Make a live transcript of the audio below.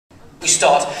We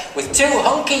start with two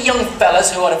hunky young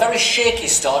fellas who had a very shaky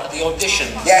start at the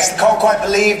auditions. Yes, they can't quite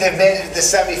believe they've made it to the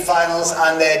semi-finals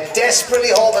and they're desperately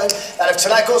hoping that if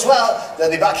tonight goes well,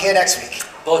 they'll be back here next week.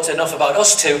 But enough about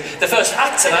us two. The first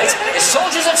act tonight is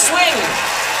Soldiers of Swing.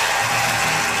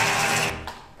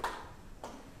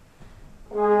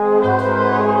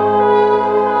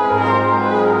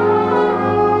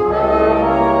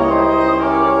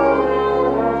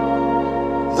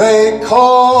 They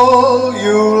call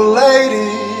you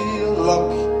Lady Luck,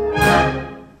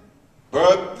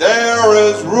 but there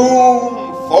is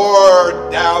room for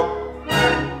doubt.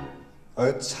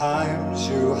 At times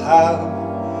you have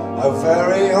a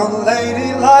very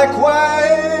unladylike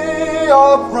way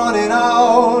of running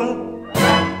out.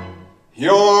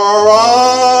 You're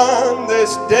on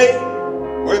this date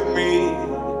with me,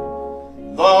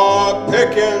 the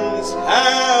pickings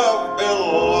have been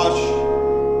lush.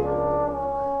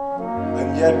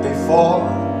 And yet before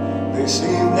this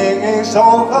evening is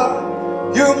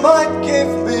over, you might give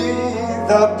me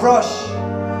the brush.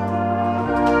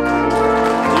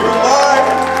 You might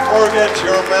forget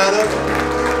your manners,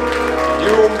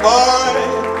 you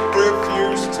might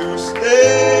refuse to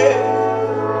stay.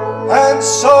 And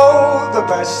so the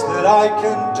best that I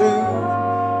can do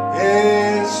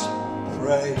is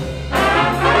pray.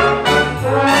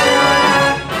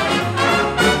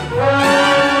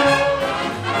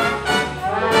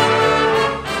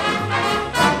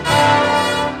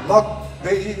 Luck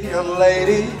be a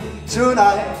lady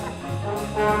tonight.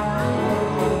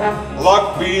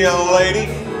 Luck be a lady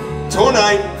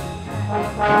tonight.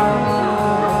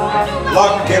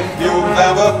 Luck if you've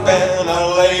ever been a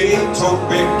lady to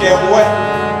begin with.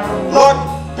 Luck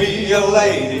be a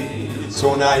lady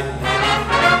tonight.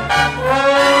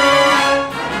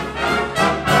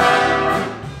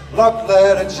 Luck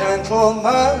let a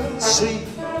gentleman see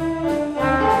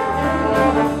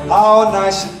how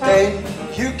nice a dame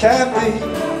you can be.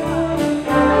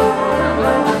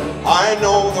 I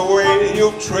know the way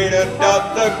you've treated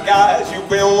other guys you've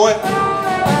been with.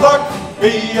 Luck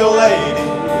be a lady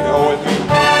with me.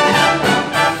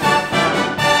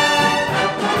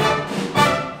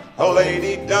 A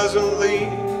lady doesn't leave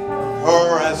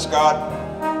her escort.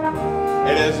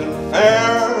 It isn't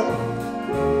fair,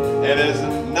 it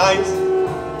isn't nice.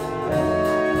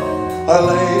 A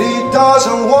lady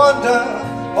doesn't wander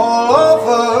all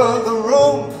over the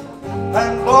room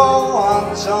and blow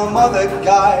on some other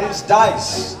guy's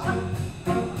dice.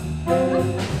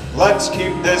 Let's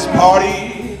keep this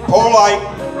party polite.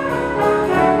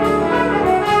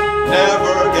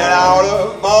 Never get out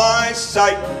of my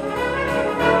sight.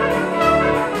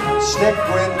 Stick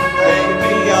with me,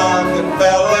 baby, I'm the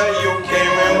fella you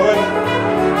came in with.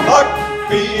 Luck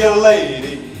be a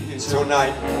lady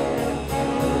tonight.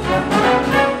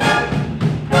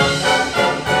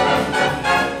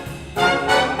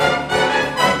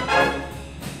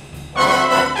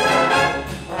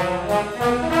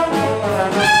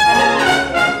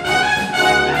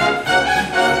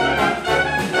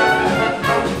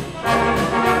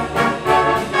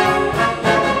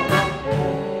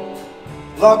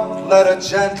 Luck let a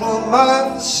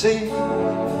gentleman see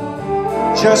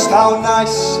just how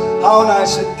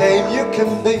nice a dame you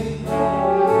can be.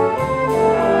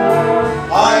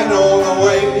 I know the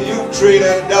way you've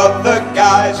treated other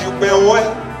guys you've been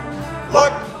with.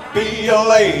 Luck be a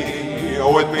lady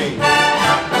with me.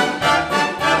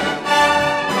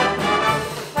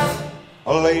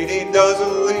 A lady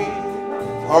doesn't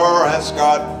leave her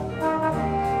escort.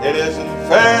 It isn't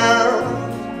fair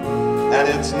and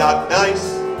it's not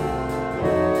nice.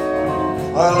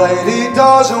 A lady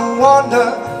doesn't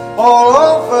wander all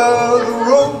over the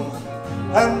room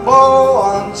and blow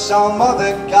on some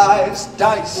other guy's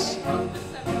dice.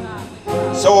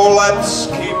 So let's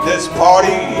keep this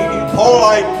party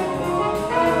polite.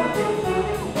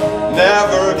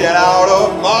 Never get out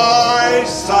of my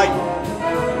sight.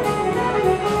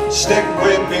 Stick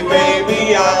with me,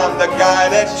 baby, I'm the guy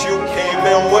that you came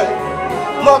in with.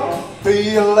 Luck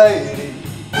be a lady.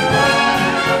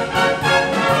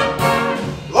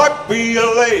 Luck be a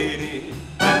lady.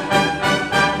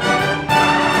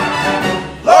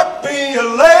 Luck be a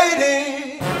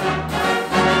lady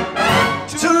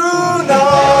tonight.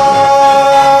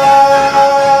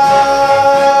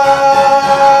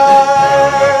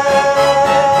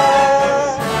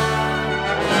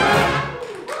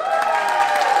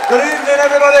 Good evening,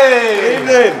 everybody. Good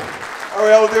evening. How are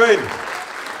we all doing?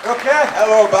 Okay.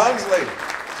 Hello, Barnsley.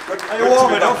 Good, are you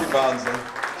warm enough? Barnsley.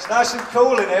 It's nice and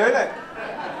cool in here, isn't it?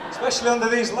 Especially under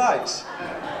these lights.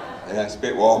 Yeah, it's a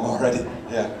bit warm already.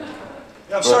 Yeah.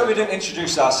 I'm sorry we didn't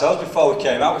introduce ourselves before we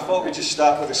came out. We thought we'd just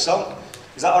start with a song.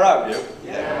 Is that all right with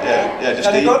you? Yeah. Yeah,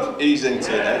 just ease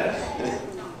into it.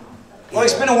 Well,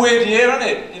 it's been a weird year,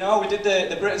 hasn't it? You know, we did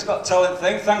the Britain's Got Talent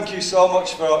thing. Thank you so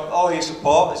much for all your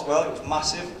support as well. It was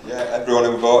massive. Yeah, everyone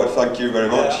who voted, thank you very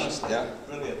much. Yeah,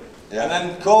 brilliant. Yeah. And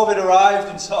then COVID arrived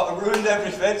and sort of ruined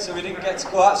everything, so we didn't get to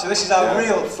go out. So this is our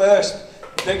real first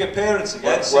big appearance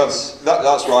again. Well,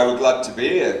 that's why we're glad to be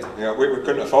here. You know, we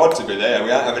couldn't afford to be there. We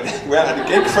hadn't had a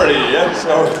gig for a year,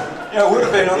 so yeah, it would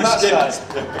have been on that side.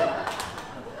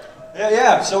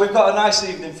 Yeah, so we've got a nice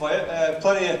evening for you.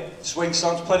 Plenty of swing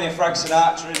songs, plenty of Frank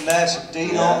Sinatra in there, some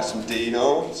Dino. Yeah, some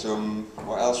Dino,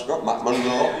 what else we got? Matt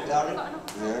Monroe.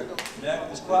 Yeah,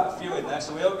 there's quite a few in there,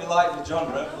 so we hope you like the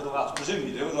genre, otherwise I presume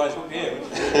you do, otherwise we'll be here.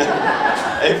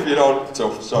 If you don't,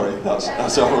 sorry,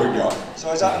 that's all we got.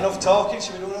 So is that enough talking?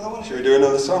 Should we do another one? Should we do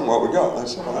another song? What we got? I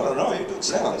don't know, you do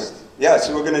it. Yeah,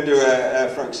 so we're going to do a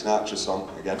Frank Sinatra song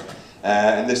again,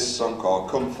 and this song called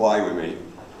Come Fly With Me.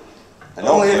 And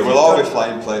hopefully we'll all be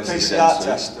flying places again PCR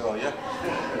test, though, yeah.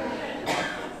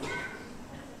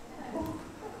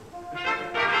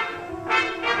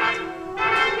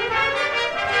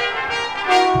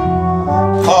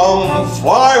 Come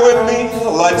fly with me,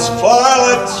 let's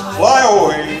fly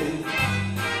away.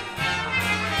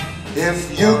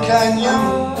 If you can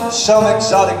use some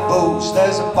exotic booze,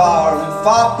 there's a bar in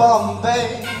far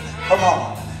Bombay. Come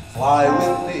on, fly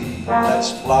with me,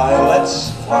 let's fly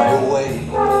away.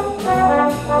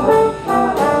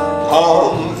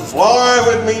 Come fly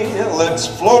with me, let's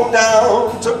float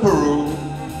down to Peru.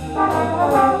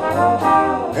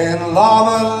 In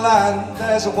Llama Land,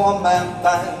 there's a one-man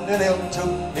band, and he'll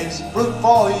toot his flute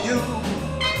for you.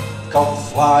 Come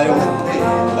fly with me,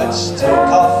 let's take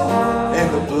off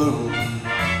in the blue.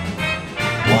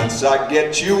 Once I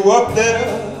get you up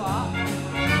there,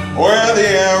 where the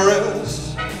air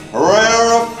is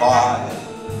rarefied,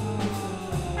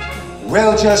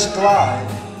 we'll just glide,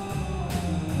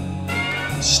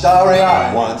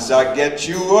 starry-eyed. Once I get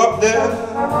you up there,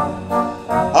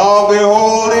 I'll be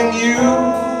holding you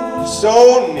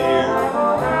so near.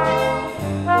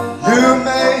 You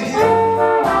may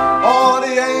hear all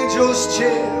the angels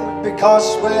cheer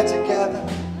because we're together.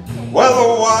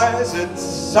 Weather-wise, it's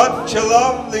such a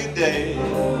lovely day.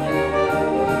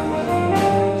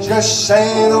 Just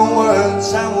say the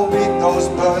words and we'll beat those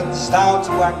birds down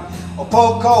to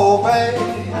Acapulco Bay.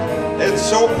 It's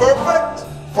so perfect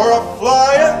for a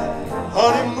flying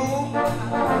honeymoon,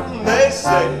 they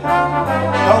say.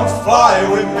 Come fly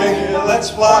with me, let's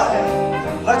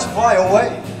fly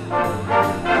away.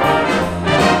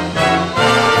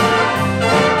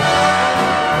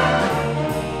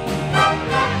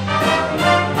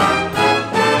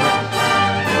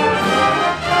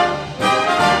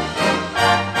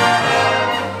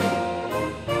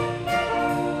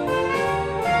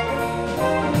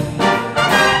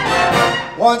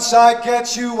 Once I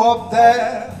get you up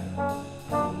there,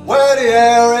 where the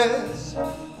air is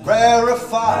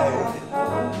rarefied,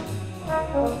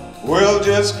 we'll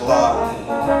just glide,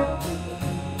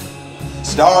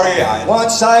 starry-eyed.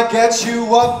 Once I get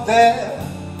you up there,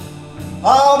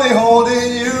 I'll be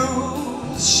holding you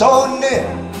so near.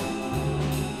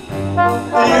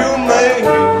 You may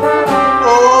hear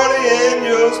all the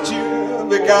angels cheer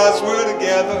because we're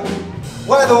together.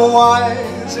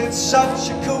 Weather-wise, it's such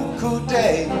a cuckoo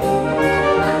day.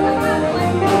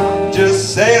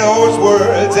 Just say those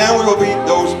words and we'll beat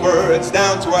those birds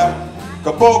down to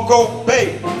Acapulco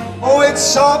Bay. Oh, it's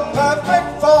so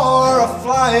perfect for a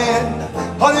flying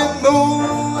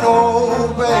honeymoon, oh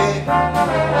babe.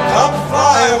 Come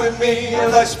fly with me,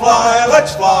 let's fly.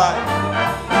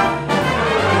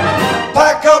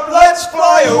 Pack up, let's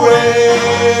fly away.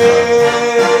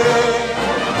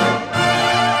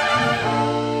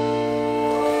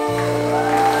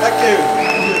 Thank you.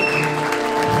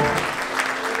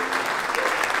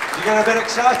 You got a bit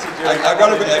excited? I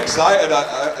got a bit excited.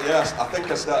 Yes, I think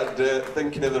I started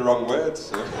thinking of the wrong words.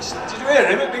 So. Did you hear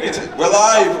him at the beginning? We're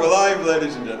live,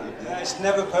 ladies and gentlemen. Yeah, it's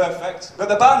never perfect. But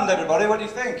the band, everybody, what do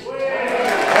you think?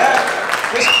 Yeah.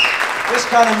 This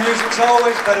kind of music's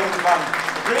always better with the band.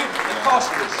 Agreed? Of course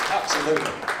it is.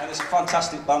 Absolutely. And it's a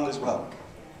fantastic band as well.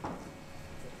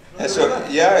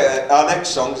 Yeah, our next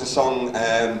song is a song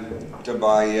done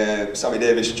by Sammy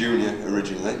Davis Jr.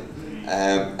 originally,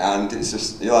 and it's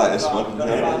just, you like this one? No,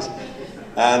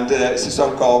 and it's a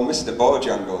song called Mr.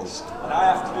 Bojangles. And I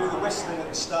have to do the whistling at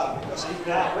the start because he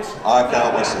can't whistle. I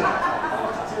can't whistle.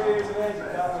 2 years of age, I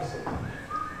can't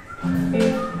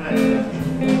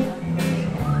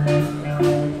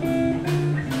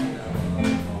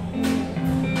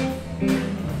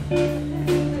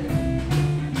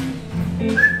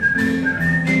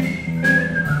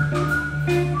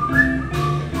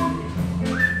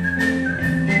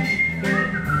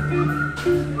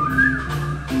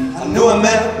to a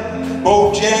man,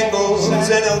 Bojangles, and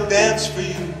he'll dance for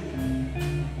you.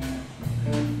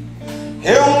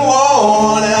 In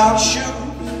worn out shoes,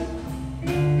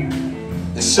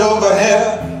 the silver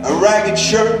hair, a ragged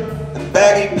shirt, and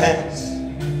baggy pants.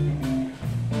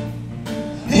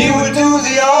 He would do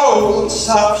the old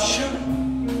soft shoe.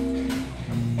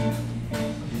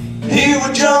 He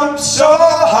would jump so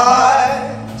high,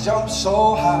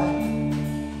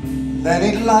 then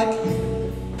he'd lightly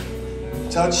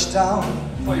touch down.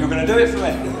 Thought you were going to do it for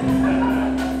me.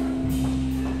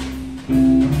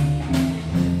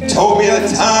 Told me the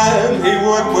time he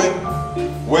worked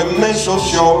with minstrel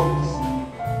shows,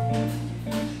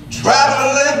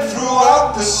 traveling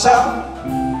throughout the South.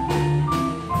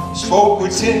 Spoke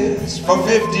with tears for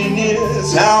 15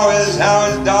 years, how his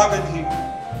dog and he,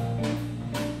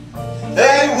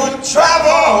 they would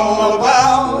travel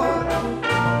about.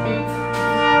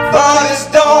 But his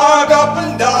dog up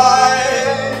and died,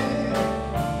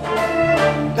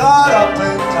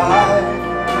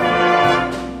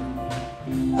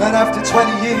 and after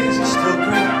 20 years he still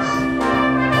grieves.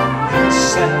 He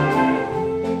said,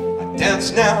 I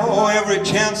dance now every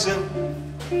chance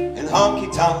in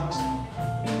honky-tonks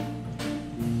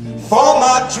for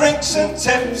my drinks and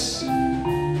tips,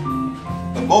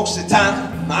 but most of the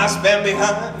time I spend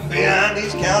behind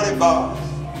these county bars.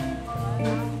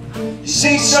 You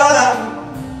see, son,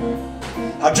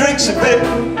 I drinks a bit,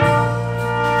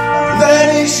 and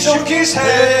then he shook his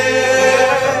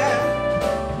head.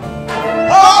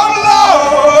 Oh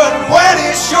Lord, when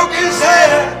he shook his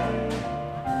head,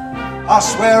 I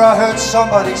swear I heard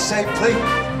somebody say, please.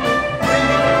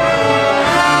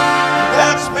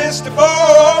 That's Mr.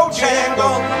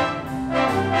 Bojangles.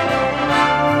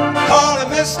 Call him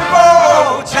Mr.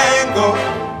 Bojangles.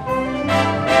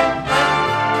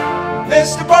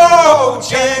 Mr.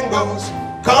 Bojangles,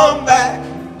 come back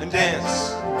and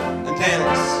dance, and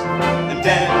dance, and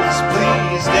dance,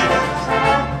 please dance.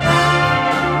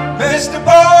 Mr.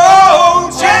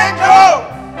 Bojangles,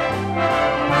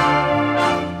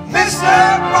 Mr.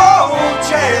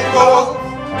 Bojangles,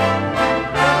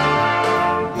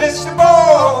 Mr.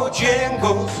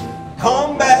 Bojangles,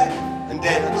 come back and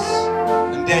dance,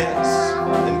 and dance,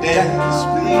 and dance,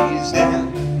 please dance.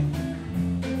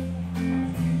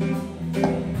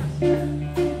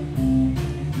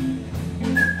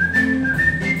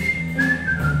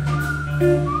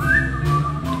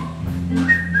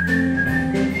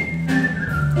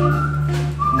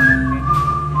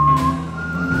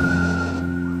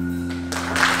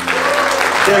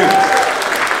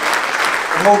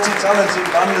 Multi-talented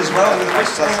band as well, with the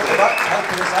whistling at the back,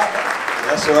 helping us out.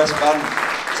 The SOS band.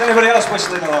 Is anybody else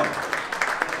whistling along?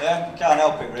 Yeah, you can't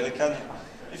help it really, can you?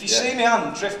 If you see my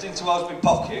hand drifting towards my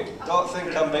pocket, don't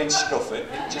think I'm being scruffy,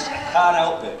 just can't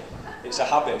help it. It's a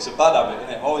habit, it's a bad habit,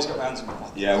 isn't it? I've always got my hands in my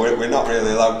pocket. Yeah, we're not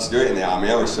really allowed to do it in the army,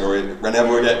 are we? So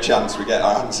whenever we get a chance, we get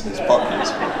our hands in his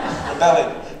pockets.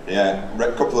 Rebelling. Yeah,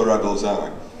 a couple of rebels, aren't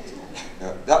we?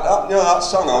 Yeah. That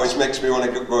song always makes me want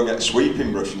to go and get a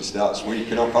sweeping brush and start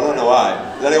sweeping up. I don't know why.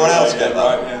 Does anyone else get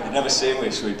that? Right, yeah. You've never seen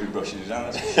me sweeping brushes,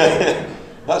 have you?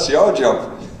 That's your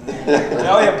job. Do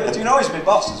you know he's my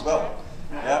boss as well?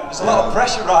 Yeah, there's a lot of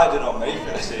pressure riding on me,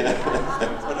 if you see it. If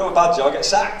I do a bad job, I get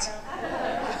sacked.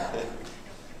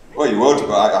 Well, you would,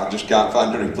 but I just can't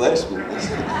find a replacement.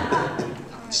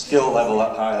 Skill level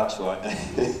that high, that's why.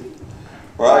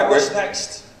 Right, what's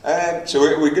next? So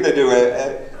we're going to do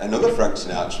another Frank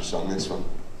Sinatra song, this one.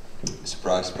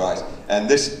 Surprise, surprise. And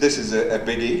this is a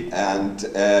biggie, and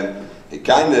it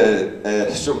kind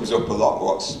of sums up a lot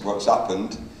what's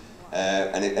happened.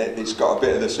 And it's got a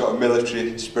bit of the sort of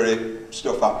military spirit,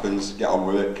 stuff happens, get on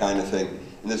with it kind of thing.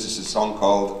 And this is a song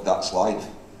called That's Life.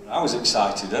 I was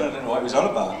excited then, I didn't know what it was on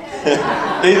about.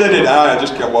 Neither did I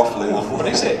just kept waffling on. What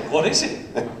is it? What is it?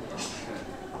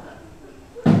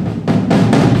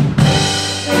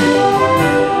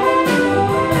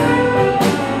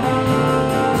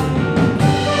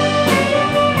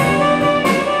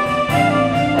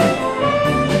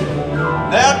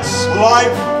 That's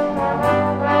life.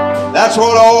 That's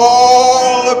what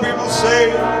all the people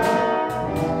say.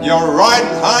 You're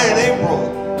riding high in April,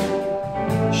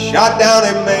 shot down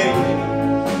in May,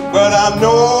 but I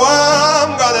know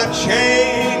I'm gonna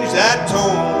change that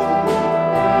tone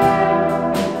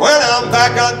when I'm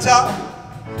back on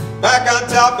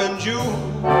top in June.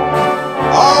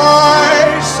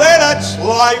 I say that's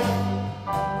life,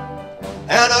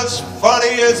 and as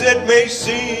funny as it may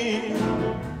seem,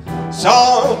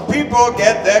 some people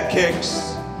get their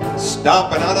kicks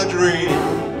stomping on a dream,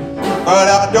 but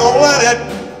I don't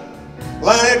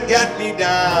let it get me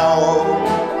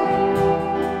down.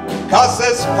 'Cause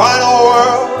this final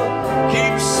world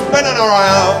keeps spinning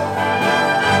around.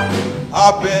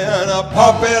 I've been a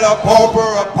puppet, a pauper,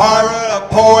 a pirate, a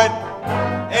poet,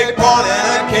 a pawn and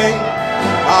a king.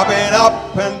 I've been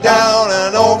up and down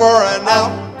and over and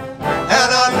out,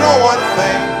 and I know one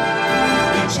thing.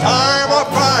 Each time I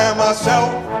find myself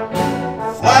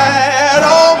flat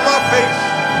on my face,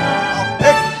 I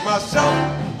pick myself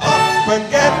up and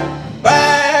get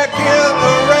back in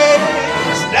the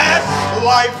race. That's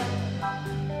life,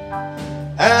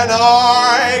 and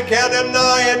I can't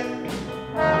deny it.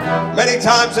 Many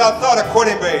times I thought of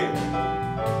quitting, babe,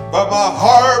 but my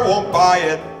heart won't buy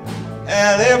it.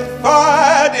 And if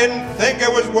I didn't think it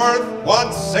was worth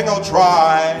one single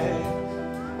try,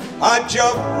 I'd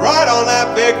jump right on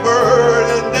that big bird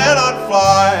and then I'd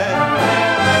fly.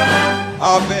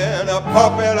 I've been a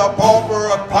puppet, a pauper,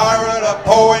 a pirate, a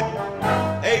poet,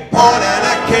 a pawn and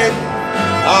a king.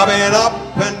 I've been up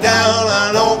and down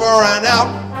and over and out,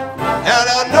 and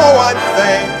I know one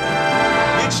thing.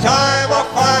 Each time I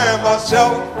find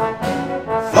myself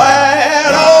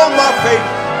flat on my face,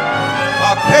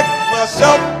 I pick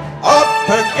myself up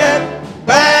and get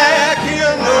back in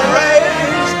the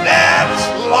race. That's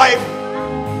life,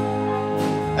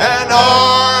 and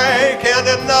I can't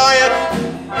deny it.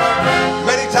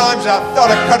 Many times I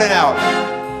thought of cutting out,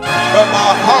 but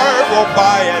my heart won't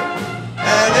buy it.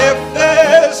 And if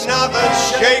there's nothing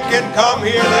shaking come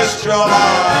here this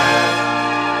July,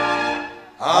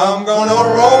 I'm gonna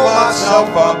roll myself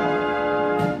up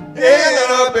in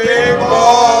a big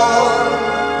ball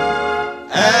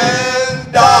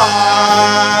and die.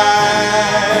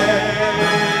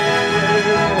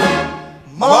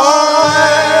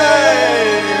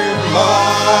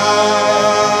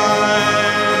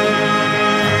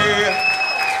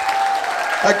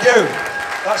 Thank you.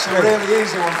 That's a really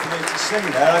easy one for me to sing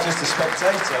there. I'm just a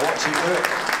spectator watching you do it.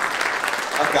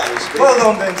 I can't even speak. Well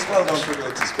done, Vince. Well done.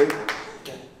 Struggling to speak.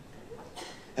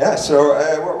 Yeah, so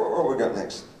what we got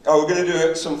next? Oh, we're going to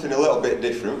do something a little bit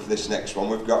different for this next one.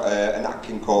 We've got a Nat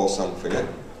King Cole song for you.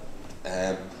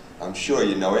 I'm sure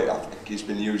you know it. I think it's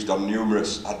been used on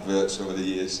numerous adverts over the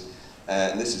years.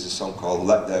 And this is a song called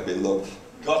Let There Be Love.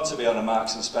 Got to be on a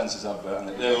Marks and Spencer's advert, and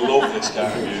they love this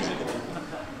kind of music.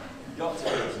 Got to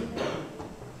be.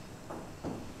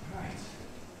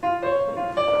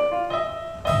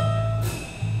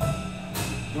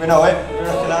 Do we know it? Do we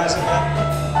recognise it?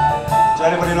 Yeah? Does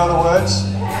anybody know the words?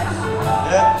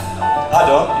 Yeah? I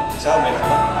don't. You can tell me if you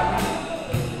want.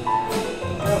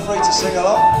 Feel free to sing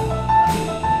along.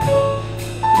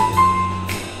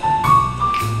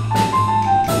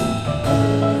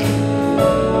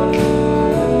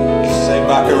 Just sit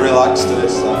back and relax to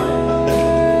this song.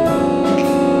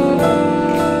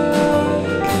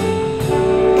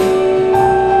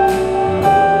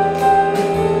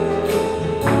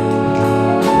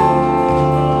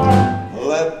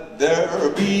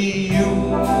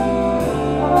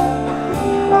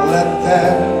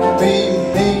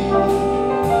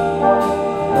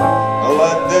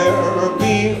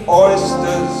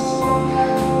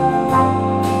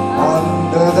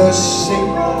 The sea.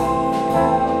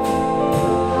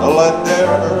 Let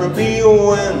there be a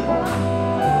wind,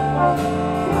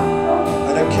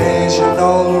 an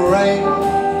occasional rain,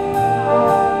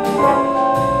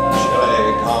 chili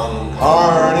con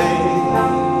carne,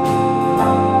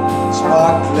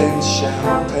 sparkling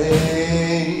champagne.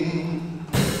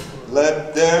 Let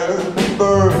there be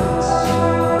birds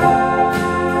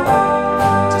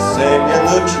to sing in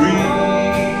the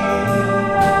trees,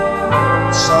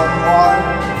 someone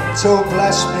to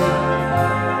bless me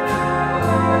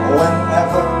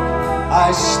whenever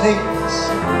I sneeze.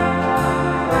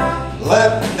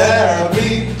 Let there be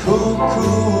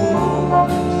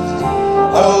cuckoos,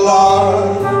 a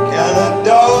lark and a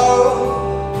dove.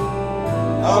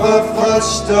 But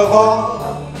first of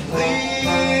all,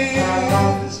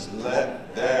 please let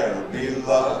there be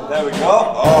love. There we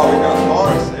go. Oh, we got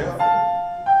Morris here.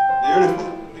 Beautiful.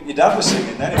 I think your dad was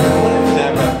singing then. If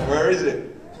you Where is it?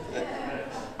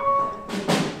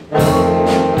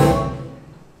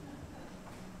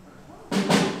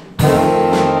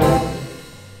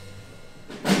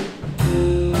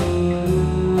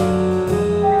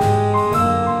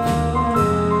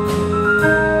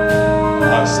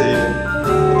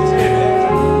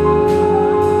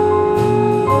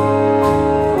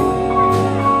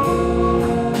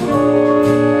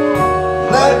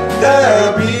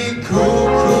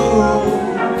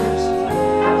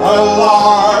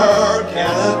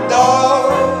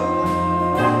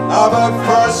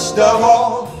 First of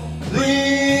all,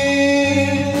 please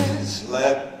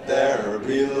let there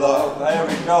be love. there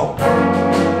we go.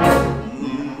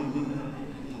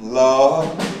 Love.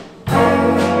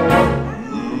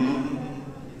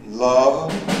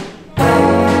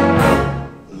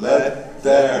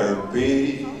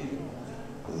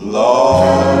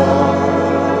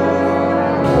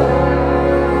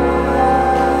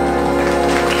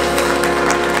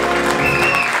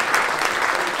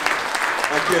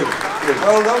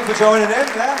 Well done for joining in,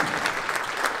 yeah.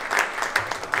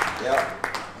 Yeah.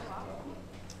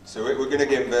 So we're going to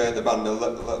give the band a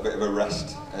little bit of a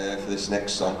rest for this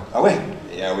next song. Are we?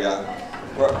 Yeah, we are.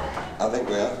 Well, I think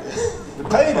we are. We're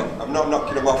paying them. I'm not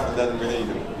knocking them off and then we need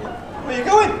them. Where are you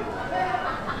going?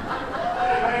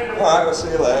 Alright, we'll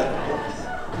see you later.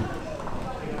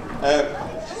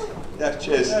 Yeah,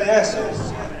 cheers. Yeah,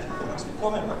 cheers. Thanks for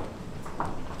coming.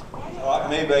 Alright,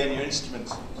 me being your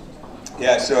instrument.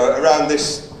 Yeah, so around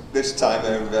this time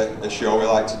of the show, we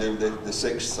like to do the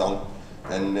sixth song,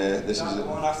 and this is the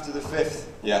one after the fifth.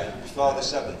 Yeah, before the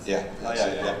seventh. Yeah, oh,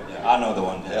 yeah. I know the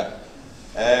one. Yeah,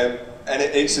 and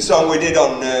it's a song we did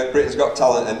on Britain's Got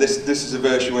Talent, and this is a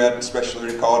version we had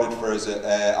specially recorded for us at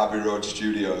Abbey Road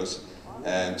Studios.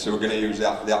 So we're going to use the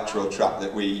actual track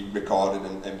that we recorded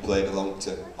and played along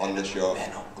to on the show. They're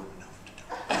not good enough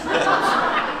to do it.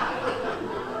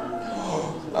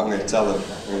 I'm going to tell them.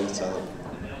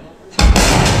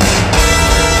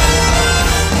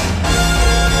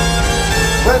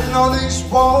 Written on these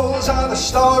walls are the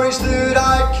stories that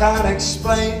I can't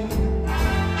explain.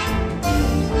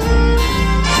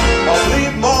 I'll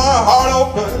leave my heart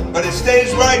open, but it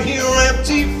stays right here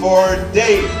empty for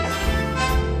days.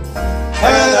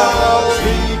 And I'll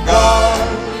be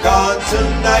gone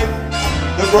tonight.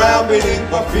 The ground beneath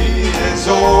my feet is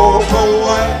open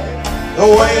wide. The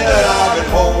way that I've been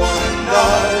holding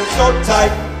on so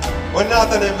tight, with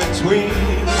nothing in between.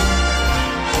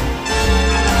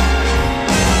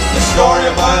 The story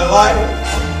of my life,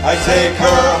 I take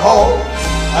her home.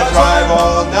 I drive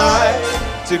all night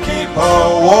to keep her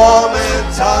warm in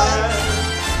time.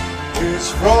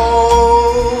 It's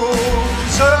frozen.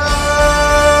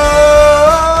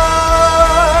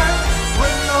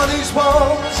 Written on these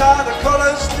walls are the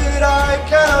colours that I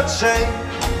cannot change.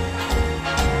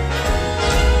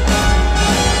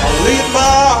 I'll leave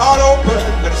my heart open,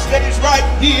 but it stays right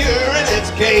here in its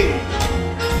cage.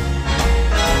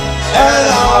 And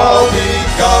I'll be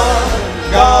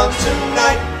gone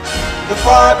tonight. The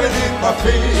fire beneath my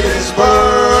feet is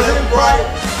burning bright.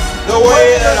 The way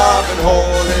that I've been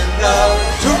holding on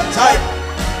too tight,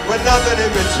 with nothing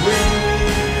in between.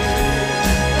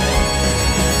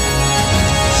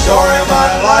 Story of my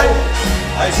life,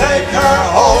 I take her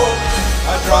home. I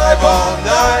drive all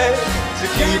night to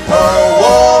keep her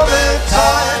warm in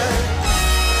time.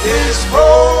 Is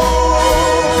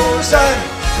frozen.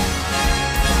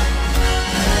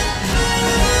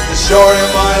 The story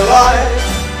of my life,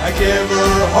 I give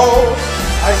her hope.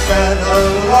 I spend her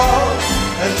love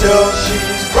until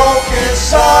she's broken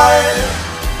inside.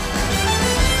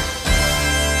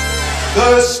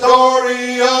 The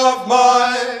story of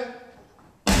my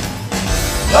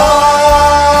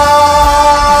life.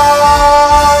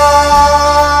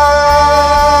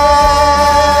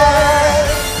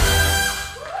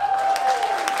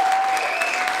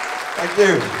 Thank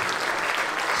you.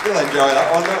 Still enjoy that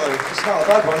one, don't we? It's not a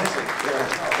bad one, is it? Yeah,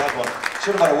 it's not a bad one.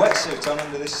 Should have had a wetsuit on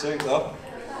under this suit, though.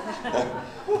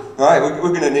 Right, we're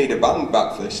going to need a band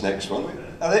back for this next one.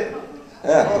 Are they?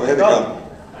 Yeah, Oh, where have they gone. gone?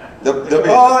 They'll be,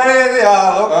 Oh, here they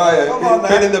are, look. oh yeah, Come on, been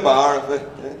then. in the bar, have they?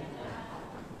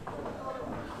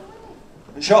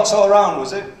 Shots all around,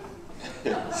 was it?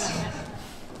 Yeah.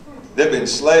 They've been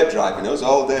slave driving us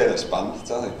all day, this band, I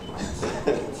tell you.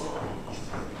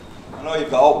 I know you've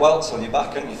got old welts on your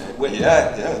back, haven't you?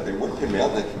 Yeah, they've been whipping me,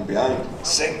 haven't they, from behind.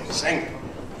 Sing.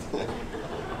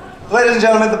 Ladies and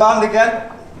gentlemen, the band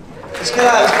again. Let's get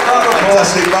out.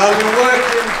 Fantastic band. We've been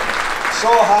working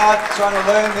so hard trying to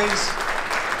learn these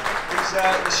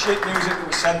sheet music that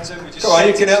we sent them. We just Come on,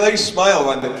 you can at least smile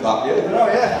when they clap, yeah? Oh,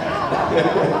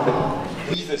 yeah.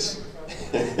 Weavers.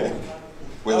 We've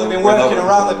They've been working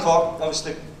around the clock,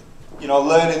 obviously, you know,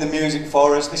 learning the music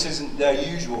for us. This isn't their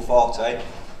usual forte.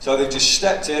 So they've just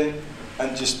stepped in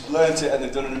and just learnt it, and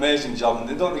they've done an amazing job, and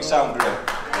they don't sound great.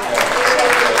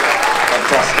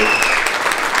 Fantastic.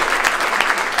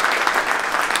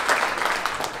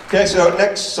 Okay, so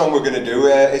next song we're going to do,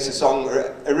 it's a song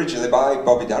originally by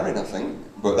Bobby Darin, I think,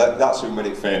 but that's who made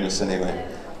it famous anyway.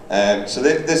 So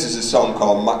this is a song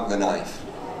called Mac the Knife.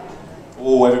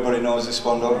 Oh, everybody knows this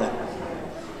one, don't they?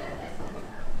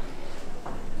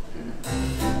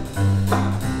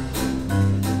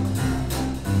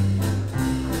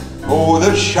 Oh,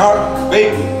 the shark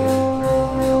baby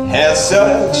has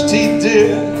such teeth,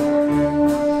 dear,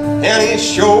 and he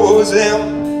shows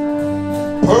them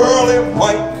pearly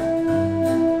white.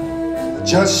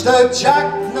 Just a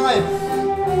jackknife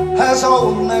has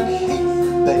old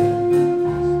McHeath, babe,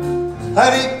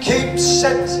 and he keeps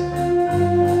it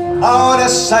out of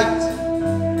sight.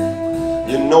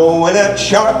 You know when a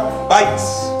shark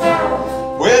bites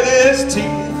with his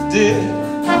teeth, dear,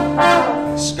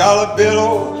 Scarlet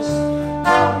billows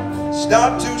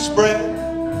start to spread.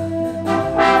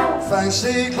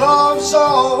 Fancy gloves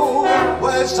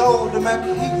always told to make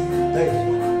Heath day.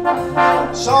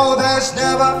 So there's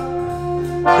never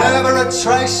a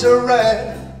trace of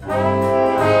red.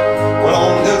 Well,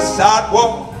 on the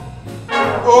sidewalk,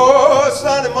 oh,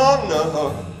 Sunday morning,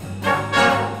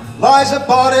 lies a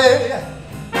body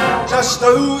just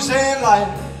oozing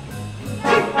light.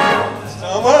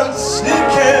 someone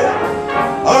sneaking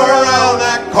around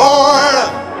that corner.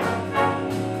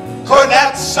 Could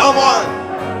that someone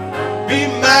be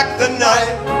Mac the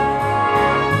Knight?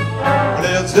 Well,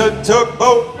 there's a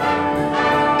tugboat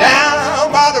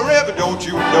down by the river, don't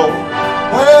you know?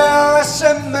 Where a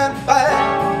cement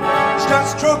bag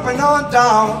starts trooping on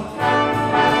down.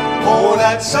 Oh,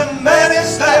 that cement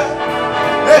is there,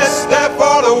 it's there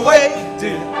for the way,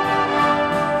 dear.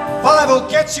 5 will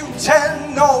get you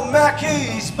 10, no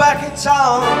Mackey's back in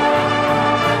town.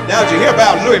 Now, did you hear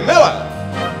about Louis Miller?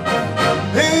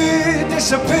 He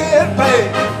disappeared,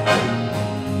 babe,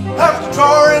 after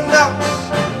drawing out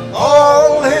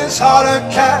all his harder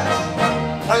cash.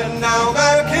 And now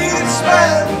Mackey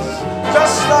spends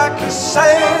just like a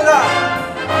sailor.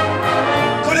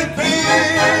 Could it be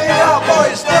our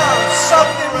boy's done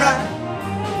something right?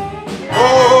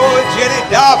 Oh, Jenny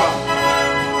Darby,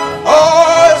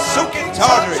 oh, Suki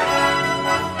Tawdry,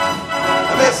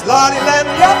 Miss Lottie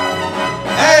Lambia,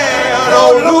 and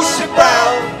old Lucy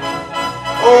Brown.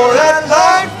 Oh, that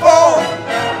light phone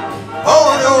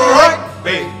on the right,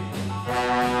 babe.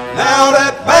 Now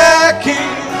that Mackey's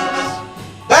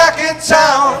back in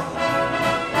town,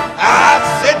 I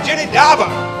said Jenny Darby,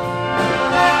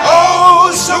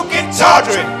 oh, Suki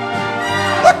Tawdry,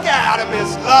 look out,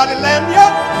 Miss Lottie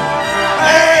Lambia,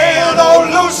 and old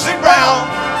Lucy Brown.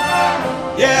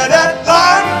 Yeah, that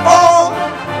light phone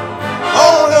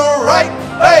on the right,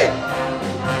 babe.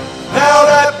 Now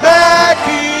that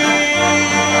Mackey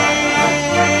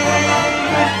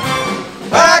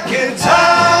back in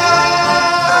town.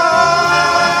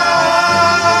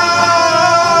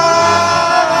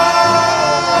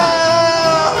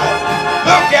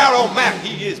 Look out on Mac,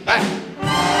 he is back.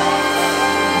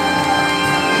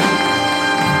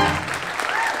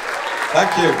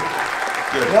 Thank you.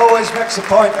 He always makes a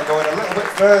point of going a little bit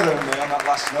further than me on that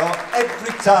last note,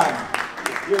 every time.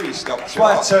 You really stopped. That's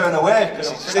why I turn away, because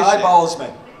he just eyeballs me.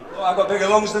 Oh, I've got bigger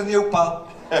lungs than you, pal.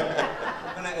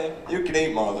 You can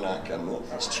eat more than I can, though.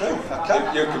 It's true, I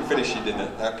can. You can finish your dinner.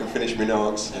 I can finish my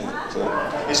notes. Yeah,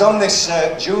 so. He's on this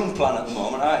June plan at the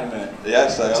moment, aren't you, mate?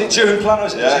 Yes, I am. Is it June plan or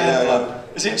is it Jane plan?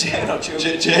 Yeah. Is it Jane or June?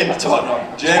 Jane. I don't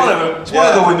know. Jane. It's one of them. It's one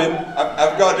of the women.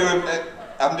 I've got to do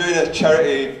I'm doing a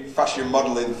charity fashion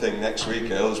modelling thing next week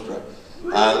at Hillsborough.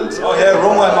 And Oh yeah,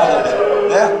 runway model.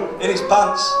 Yeah, in his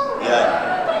pants.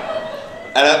 yeah.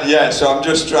 And so I'm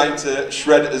just trying to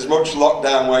shred as much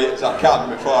lockdown weight as I can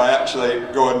before I actually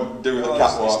go and do the He's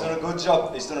catwalk. done a good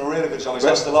job. He's done a really good job. He's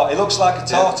lost a lot. He looks like a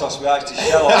tortoise with iced his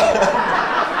shell on.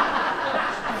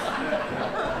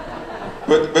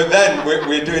 But then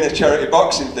we're doing a charity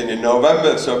boxing thing in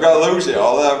November, so I've got to lose it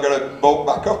all, and I've got to bulk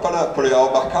back up and I put it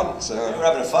all back on. So We're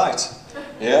having a fight.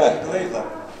 yeah. Can you believe that?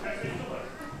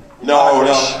 No.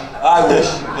 I wish.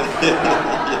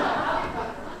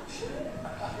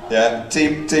 Yeah,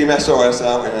 team SOS,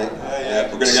 aren't we, mate? Yeah.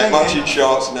 We're going to get matching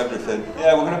shorts and everything.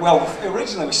 Yeah, we're going to, well,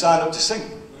 originally we signed up to sing.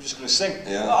 We were just going to sing.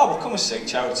 Yeah. Oh, we'll come and sing,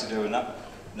 charity doing that.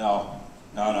 No.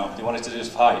 They wanted to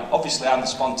just fight. Obviously, I'm the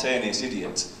spontaneous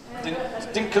idiot.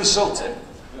 Didn't consult him.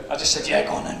 I just said, yeah,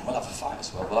 go on then, we'll have a fight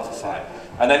as well, we'll have a fight.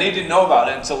 And then he didn't know about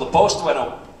it until the poster went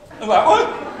up. I'm like,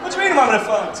 what do you mean I'm having a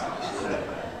fight?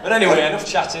 But anyway, enough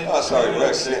chatting. That's how it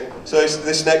works, isn't it? So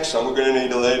this next song, we're going to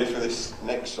need a lady for this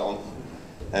next song.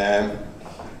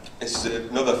 It's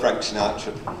another Frank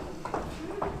Sinatra.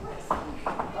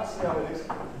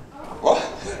 What?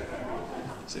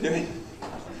 What's he doing?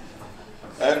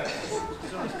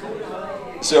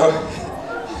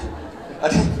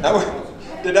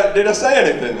 Did I say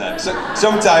anything then?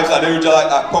 Sometimes I do, like,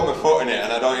 I put my foot in it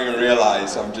and I don't even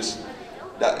realise. Have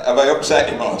I upset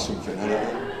him or something? I don't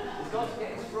know.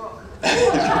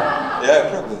 Yeah,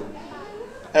 probably.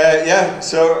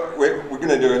 So we're going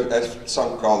to do a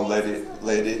song called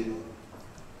Lady.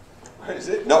 What is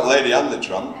it? Not Lady and the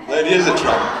Tramp. Lady is a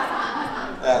Tramp.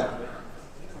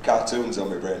 Cartoons on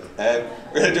my brain. We're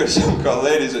going to do a song called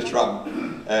Lady's a Tramp.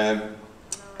 And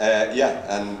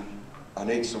I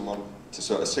need someone to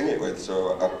sort of sing it with,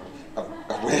 so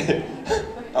I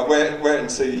wait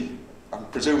and see. I'm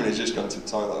presuming he's just gone to the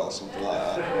toilet or something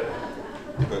like that.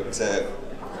 But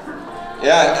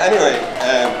anyway.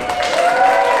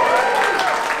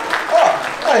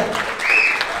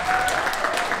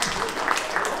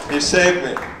 saved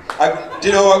me. Do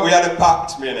you know what? We had a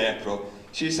pact, me and April.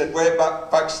 She said, wait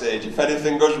backstage, if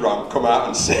anything goes wrong, come out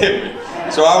and save me.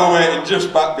 So I was waiting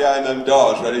just back behind them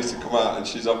doors, ready to come out, and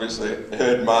she's obviously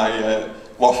heard my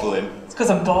waffling. It's because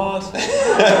I'm bored.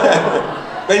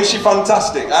 But isn't she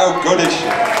fantastic? How good is she?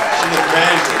 She's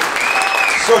amazing.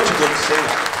 Such a good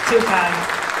singer. Too kind.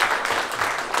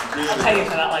 Really I'll pay you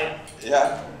for that later.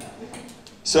 Yeah.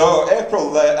 So,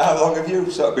 April, how long have you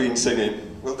sort of been singing?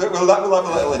 We'll have a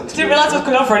little interview. Didn't realise I was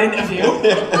coming on for an interview.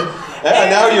 Yeah,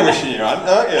 now you're wishing you hadn't,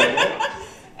 aren't you?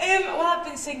 Well, I've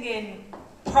been singing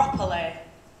properly,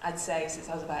 I'd say, since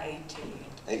I was about 18.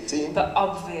 18? But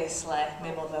obviously,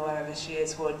 my mother, wherever she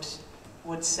is,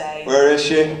 would say... Where is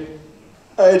she?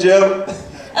 Hey, Jill.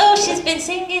 Oh, she's been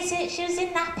singing since she was in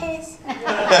nappies.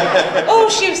 Oh,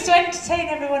 she used to entertain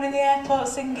everyone in the airport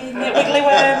singing Wiggly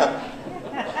Worm.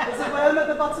 There's a worm at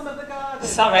the bottom of the garden.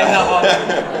 Sorry, that one.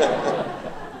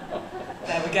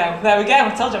 There we go.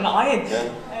 I told you I'm not lying. Yeah.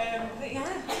 But yeah.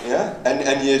 Yeah,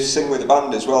 and you sing with the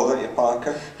band as well, don't you,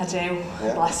 Parker? I do.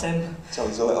 Yeah. Bless him. Tell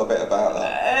us a little bit about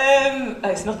that.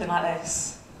 It's nothing like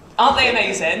this. Aren't they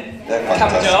amazing? They're Can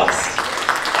we fantastic. just?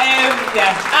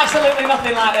 Yeah, absolutely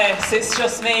nothing like this. It's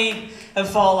just me and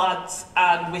 4 lads,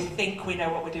 and we think we know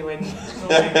what we're doing. We've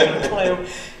got a clue.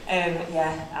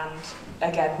 Yeah,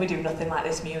 and again, we do nothing like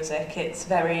this music. It's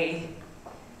very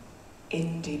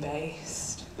indie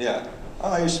based. Yeah,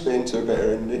 I used to be into a bit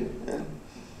of indie. Yeah.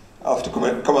 I'll have to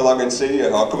come along and see you,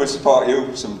 or come and support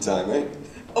you sometime, eh?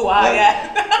 Oh,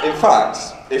 yeah. In fact,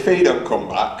 if he don't come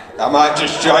back, I might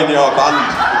just join your band.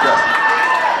 Because...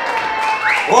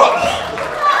 What?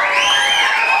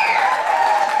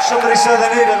 Somebody said they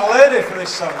needed a lady for this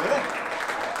song, didn't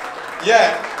they?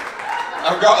 Yeah,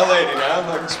 I've got a lady now,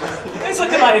 thanks. It's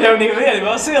looking like you don't need me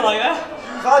anymore. See you later.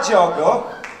 You've had your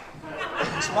go.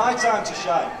 It's my time to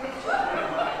shine.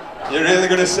 You're really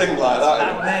going to sing like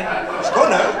that? It's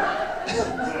gonna.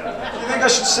 You think I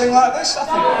should sing like this? I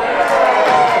think.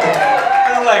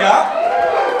 Get a leg out.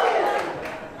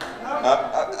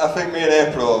 I think me and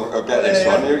April will get this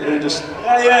one. You just...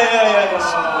 Yeah.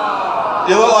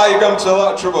 You look like you've gone to a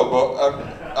lot of trouble, but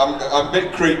I'm a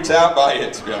bit creeped out by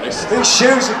it, to be honest. These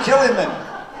shoes are killing me.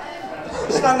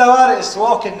 Stand how hard it is to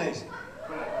walk in these.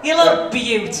 You look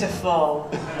beautiful.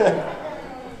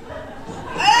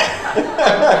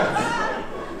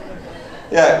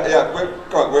 Yeah,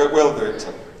 we'll do it.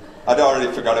 I'd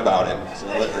already forgot about him, so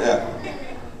yeah.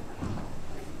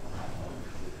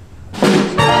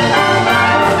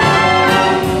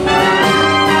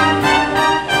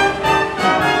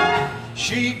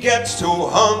 She gets too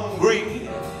hungry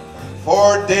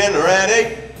for dinner at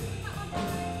 8.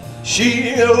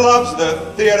 She loves the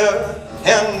theater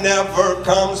and never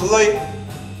comes late.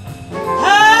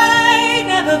 I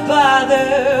never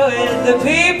bother with the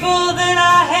people that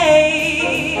I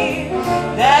hate.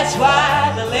 That's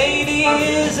why the lady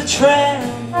is a tramp.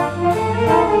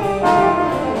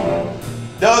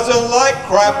 Doesn't like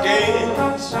crap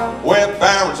games with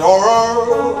barons or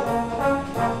Earl.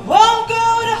 Won't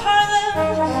go to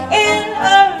Harlem in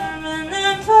Ermine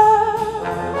and Pearl.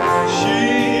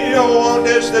 She won't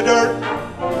dish the dirt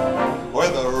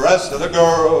with the rest of the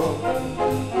girls.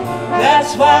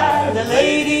 That's why the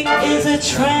lady is a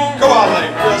tramp. Go on,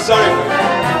 lady, feel sorry for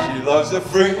me. She loves the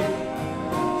free,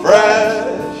 fresh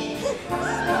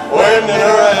wind in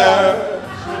her hair,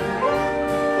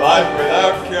 life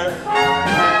without care.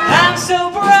 I'm so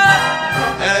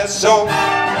bright, And so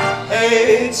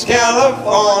hates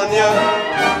California.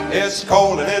 It's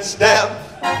cold and it's damp.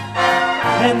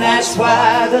 and that's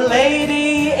why the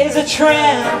lady is a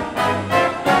tramp.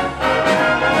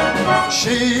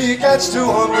 She gets too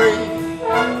hungry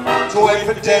to wait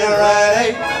for dinner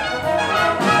at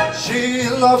 8. She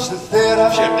loves the theater,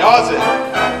 She does it.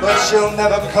 but she'll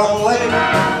never come late.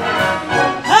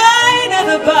 I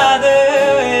never bother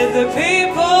with the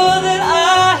people that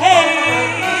I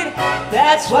hate.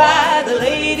 That's why the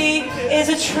lady is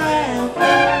a tramp.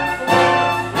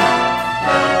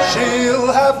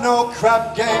 She'll have no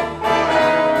crap game,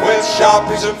 With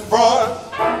sharpies and front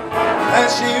and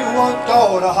she won't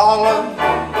go to Harlem.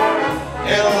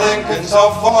 in Lincoln so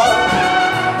far.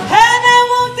 And I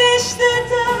won't dish the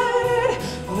dirt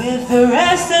with the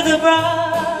rest of the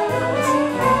bros.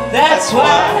 That's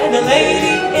why the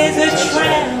lady is a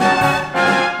tramp.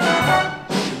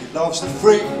 She loves the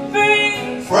free,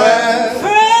 Free, fresh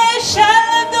fresh out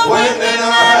of the Wind wind in in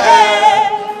her her hair.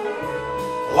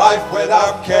 hair. Life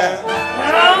without care.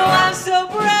 Oh, I'm so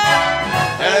bright.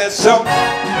 And it's so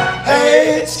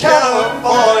hates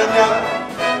California.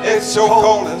 It's so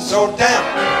cold and so damp.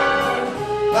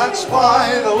 that's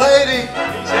why the lady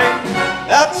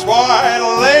That's why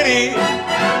the lady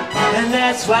and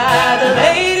that's why the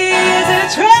lady is a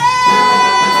trap.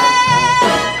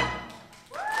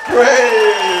 Great!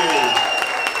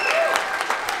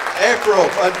 April,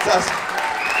 fantastic.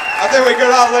 I think we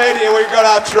got our lady and we've got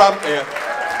our tramp here.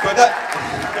 But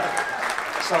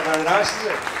That's not very nice, is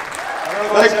it?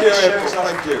 thank you, April,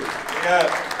 thank you. Yeah.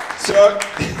 So,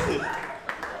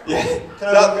 yeah,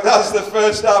 that's the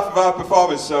first half of our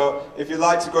performance. So, if you'd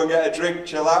like to go and get a drink,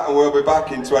 chill out, and we'll be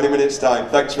back in 20 minutes' time.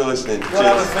 Thanks for listening. Don't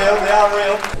have a feel, they are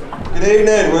real. Good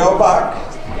evening, we're all back.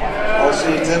 All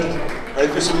seated. Ready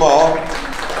for some more?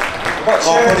 We've got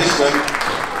More tunes. punishment.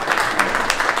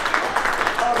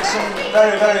 Oh, there's some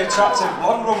very, very attractive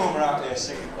blonde woman out here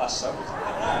singing last song.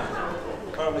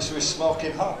 Apparently she was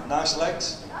smoking hot, nice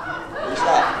legs. Who's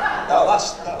that? That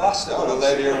last Oh, the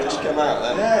lady who just came out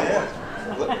then? Yeah.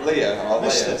 Leah, or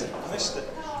Missed Leah? it.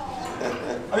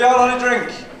 Have you all had a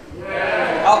drink?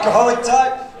 Yeah. Alcoholic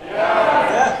type?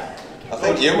 Yeah. I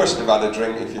think you must have had a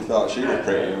drink if you thought she was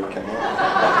pretty who came out.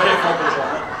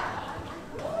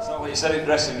 That's not what you said in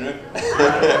dressing room.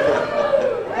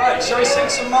 Right, shall we sing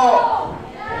some more?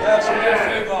 Yeah, shall we do a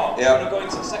few more? Yeah. We're going to go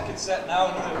into the second set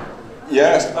now.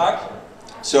 Yeah. Next back.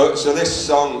 So this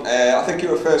song, I think it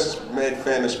was first made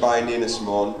famous by Nina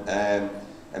Simone, and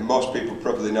most people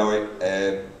probably know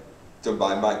it, done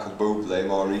by Michael Bublé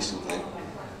more recently.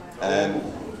 A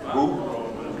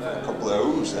couple of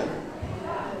oohs then.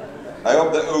 I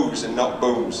hope they're oohs and not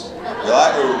booze. We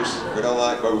like oohs, we don't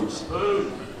like booze.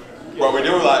 Well, we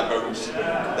do like booze,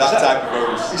 that type of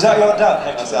booze. Is that your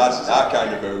dad? That's our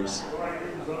kind of booze.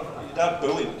 Your dad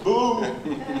bullied. Boo!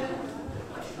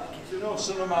 You know,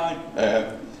 son of mine.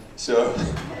 So,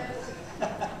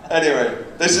 anyway,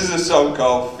 this is a song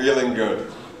called Feeling Good.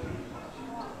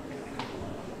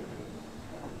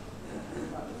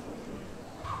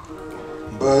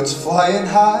 Birds flying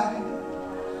high,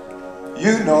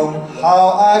 you know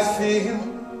how I feel.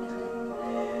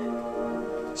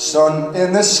 Sun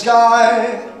in the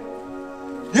sky,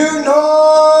 you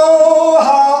know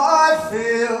how I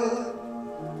feel.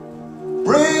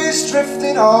 Breeze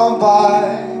drifting on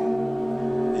by,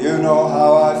 you know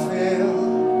how I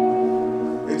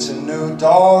feel. It's a new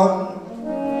dawn,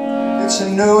 it's a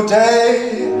new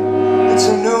day, it's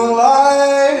a new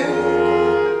life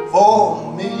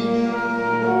for me.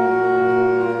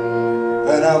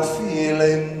 And I'm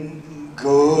feeling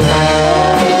good.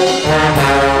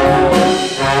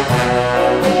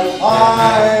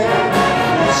 I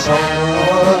feel so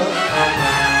good.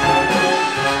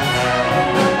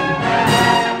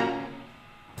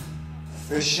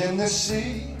 Fish in the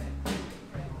sea,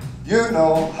 you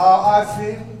know how I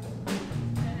feel.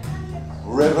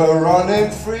 River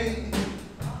running free,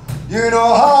 you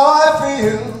know how I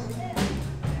feel.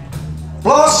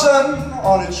 Blossom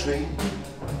on a tree,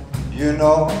 you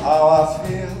know how I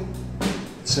feel.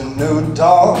 It's a new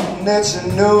dawn, it's a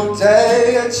new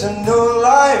day, it's a new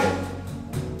life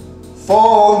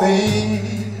for me.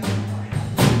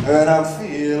 And I'm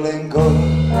feeling good.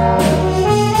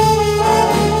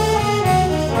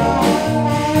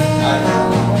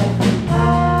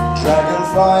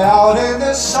 Dragonfly out in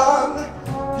the sun,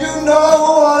 you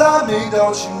know what I mean,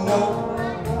 don't you know?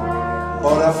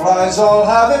 Butterflies all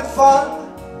having fun,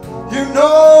 you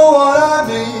know what I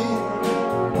mean.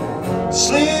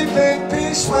 Sleep in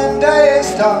peace when day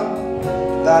is done,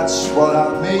 that's what I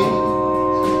mean.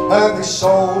 And this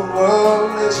old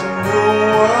world is a new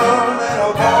world and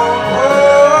a bold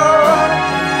world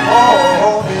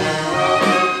for me.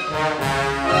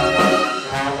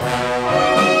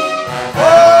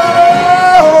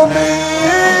 For me.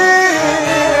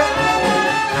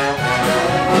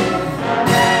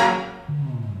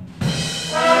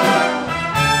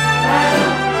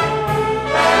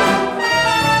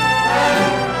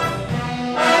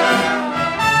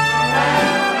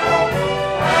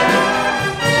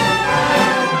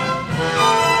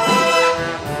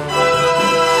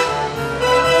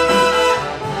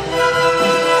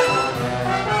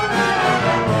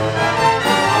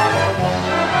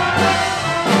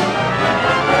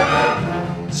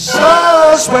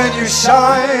 When you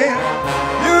shine,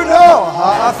 you know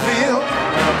how I feel.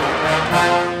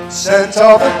 Scent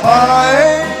of the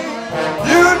pine,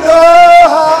 you know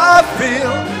how I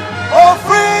feel. Oh,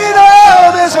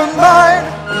 freedom is mine,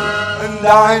 and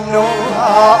I know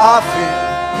how I feel.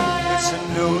 It's a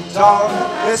new dawn,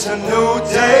 it's a new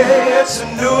day, it's a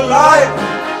new life.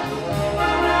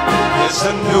 It's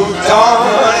a new dawn,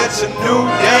 it's a new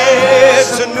day,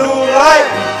 it's a new life.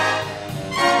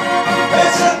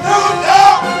 It's a new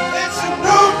dawn, it's a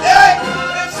new day,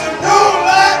 it's a new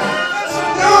life, it's a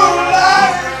new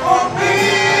life for me.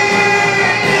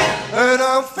 And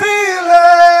I'm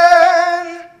feeling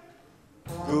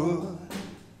good.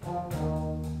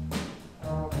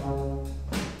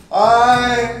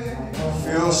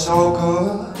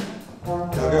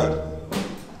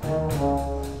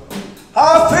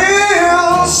 I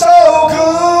feel so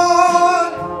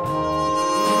good.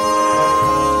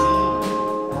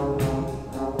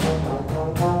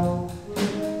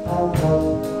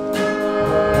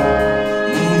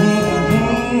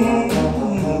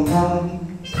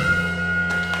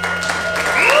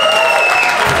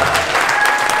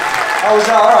 How was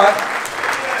that? All right.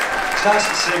 It's nice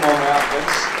to see all my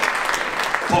outfits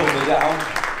pulling me down.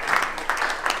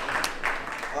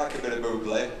 I like a bit of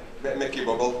Bublé, a bit of Mickey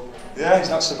Bubble. Yeah, he's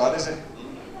not so bad, is he?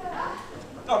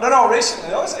 No, recently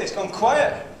though, is it? It's gone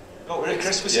quiet. Got rid of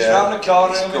Christmas is round the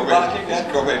corner and we're back again.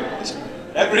 He's coming.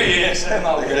 Every year, same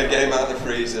old. They're going to get him out of the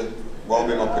freezer, warm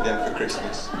him up again for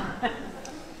Christmas. Right,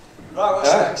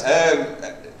 what's next?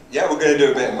 Yeah, we're going to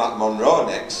do a bit of Matt Monro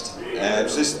next. So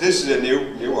this is a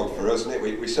new one for us, isn't it?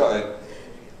 We sort of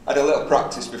had a little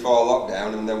practice before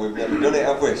lockdown, and then we've never done it,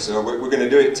 have we? So we're going to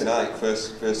do it tonight.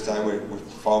 First time we've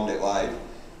performed it live.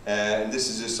 And this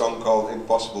is a song called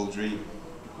Impossible Dream.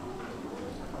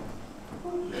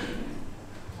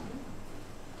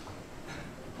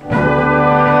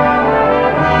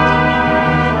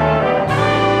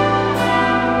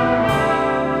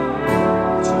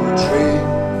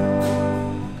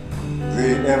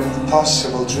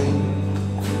 Impossible dream,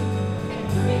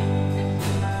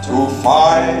 to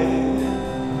fight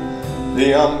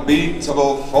the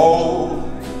unbeatable foe,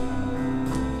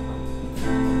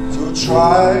 to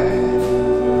try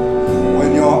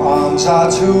when your arms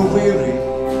are too weary,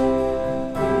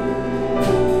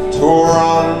 to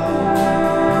run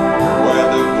where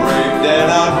the brave dare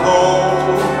not go,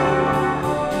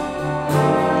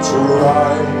 to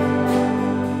right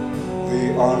the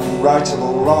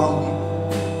unrightable wrong,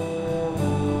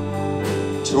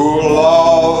 to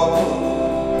love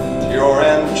pure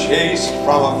and chaste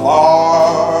from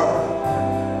afar,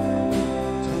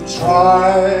 to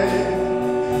try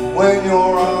when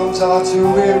your arms are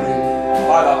too weary. I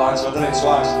like that line, so I've done it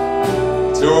twice.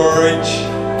 to reach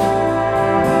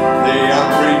the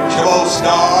unreachable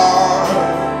star.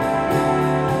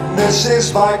 This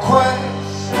is my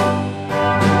quest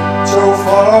to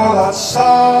follow that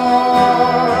star,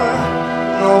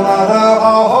 no matter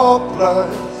how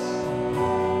hopeless,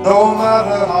 no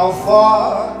matter how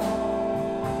far,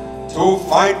 To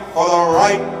fight for the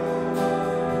right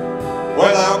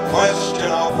without question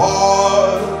or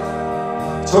pause,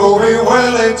 to be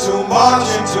willing to march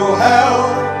into hell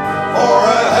for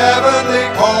a heavenly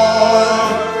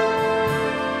cause.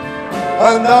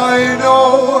 And I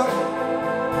know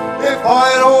if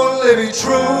I'd only be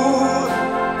true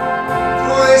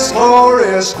to this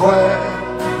glorious quest,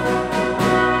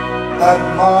 that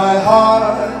my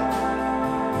heart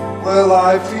will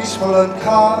lie peaceful and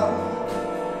calm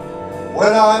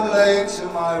when I'm laid to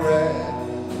my rest.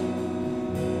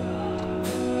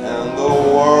 and the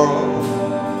world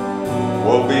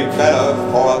will be better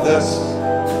for this.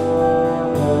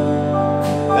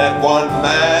 That one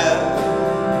man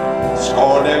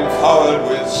scorned and covered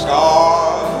with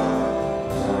scars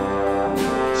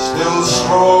still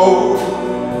strove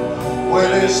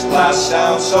with his last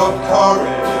ounce of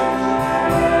courage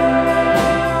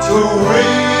to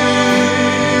reach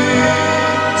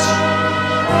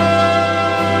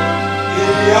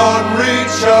the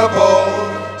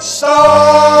unreachable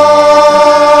star.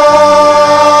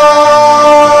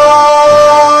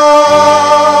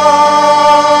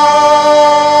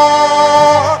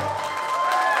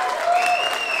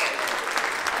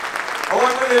 I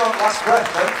went with you on last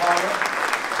breath then, finally.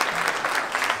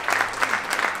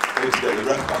 Please get the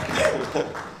breath back.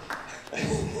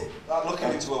 Like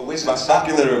looking into a wizard. Back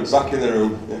in the room, back in the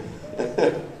room.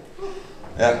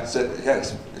 Yeah, so, yeah,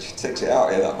 she takes it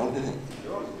out here, that one, didn't it?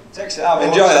 Takes it out.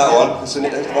 Enjoy that one. It's a new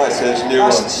Nice one, and new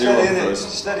one steady, for innit?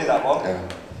 us. Steady that one. Yeah.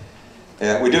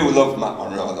 Yeah, we do love Matt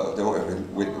Monro though,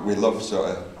 don't we? We love sort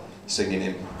of singing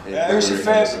him. Yeah, who's your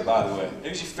favourite, by the way?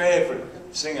 Who's your favourite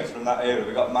singer from that era?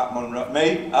 We got Matt Monro.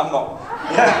 Me? I'm not.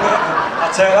 Yeah,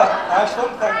 I'll take that. Nice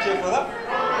one. Thank you for that.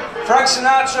 Frank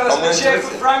Sinatra. Let's have a cheer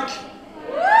for Frank.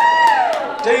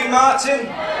 Dean Martin.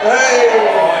 Hey!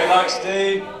 Oh, he likes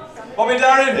Dean. Bobby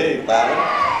Darin. Hey, Barry.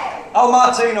 Al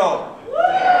Martino.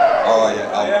 Oh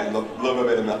yeah, I Yeah. love a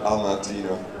bit of Al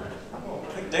Martino.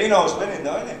 I think Dino's winning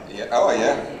though, isn't he? Yeah. Oh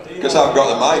yeah. Because I've got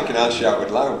the mic and I shout with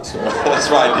loud, so that's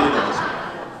why Dino's.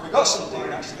 We've got some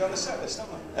Dean actually on the set list,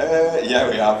 haven't we? Yeah,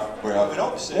 we have. We're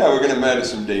up, see. Yeah, we're going to murder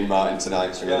some Dean Martin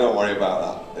tonight, so don't worry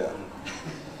about that.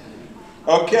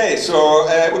 Yeah. Okay, so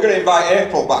we're going to invite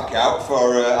April back out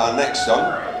for our next song.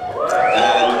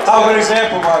 And, How good is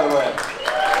April, by the way?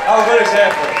 How good is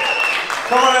April?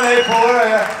 Come on in, April, where are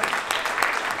you?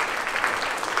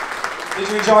 Did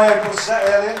you enjoy April's set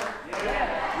earlier?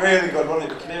 Yeah. Really good,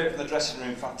 wasn't it? We can hear it from the dressing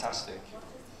room, fantastic.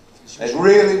 She was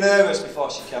really nervous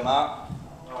before she came out.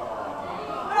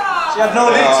 She had no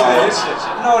need to be, did she? She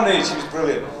had no need, she was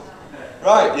brilliant.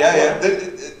 Right, yeah.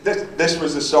 This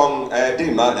was the song,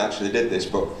 Dean Martin actually did this,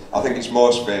 but I think it's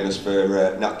most famous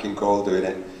for Nat King Cole doing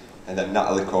it, and then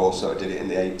Natalie Cole sort of did it in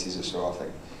the 80s or so, I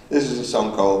think. This is a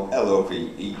song called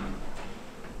L-O-V-E.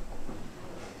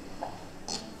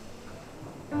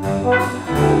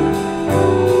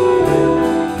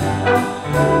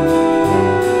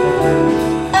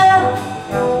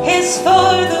 It's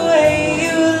for the way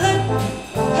you look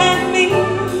at me.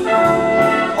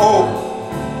 O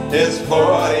is for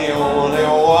the only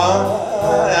one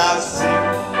I see.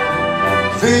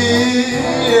 V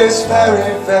is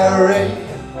very, very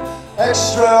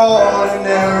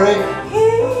extraordinary. He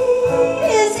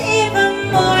is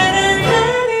even more than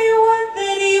anyone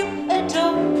that you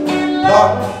adore and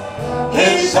love.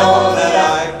 It's all that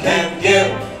I can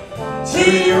give to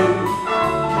you.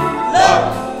 Love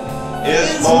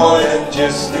is more than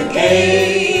just a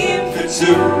game for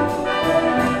two.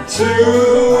 Two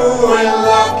in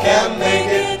love can make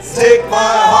it. Take my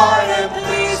heart and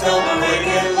please don't break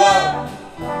it. Love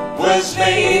was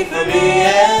made for me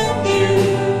and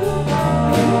you.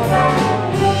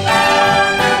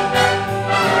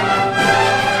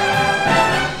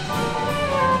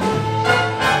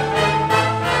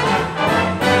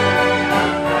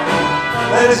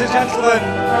 Ladies and gentlemen,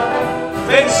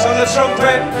 Vince on the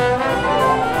trumpet.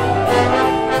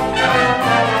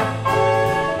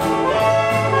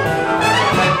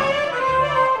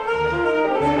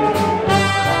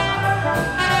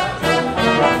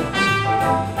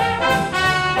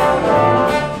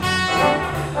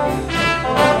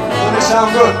 Doesn't it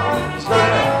sound good? It's good,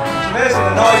 isn't it? It's amazing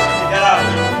the noise you can get out of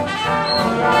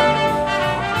it.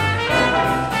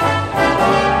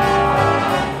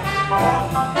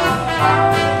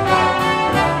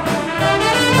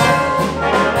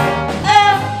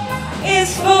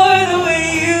 It's for the way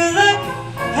you look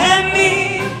at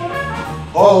me.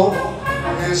 O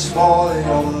is for the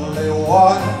only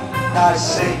one I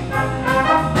see.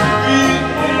 He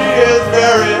is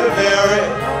very, very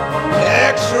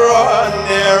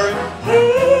extraordinary. He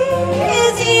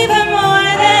is even more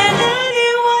than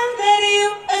anyone that you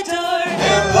adore.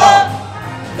 And love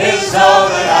is all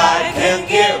that I can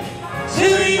give to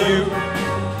you.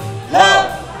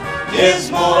 Love is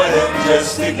more than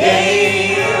just a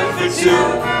game for two.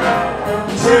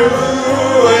 Two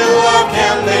in love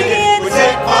can make it. We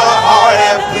take my heart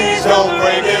and please don't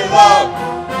break it. Love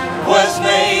was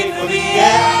made for me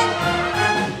and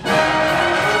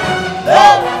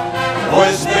love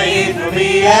was made for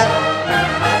me and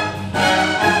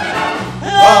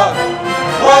love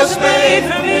was made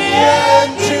for me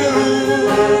and you.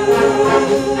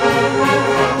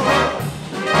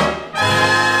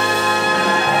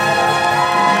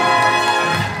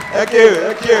 Thank you,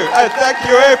 thank you. And thank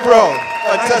you, April.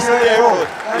 Fantastic, April.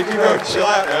 You can go chill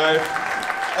out now.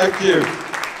 Thank you.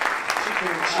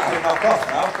 She can knock off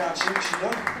now, can't she? She's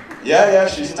done. Yeah,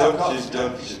 she's done. She's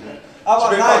done. How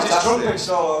about It's been Nigel's fantastic. trumpet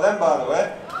solo then, by the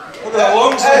way? Look at that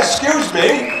lungs there.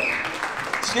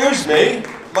 Excuse me.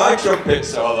 My trumpet How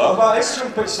solo. about his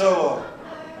trumpet solo?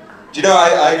 Do you know,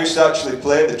 I used to actually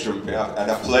play the trumpet,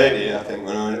 and I played it, I think,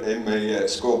 when I was in my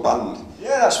school band.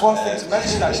 Yeah, that's one thing to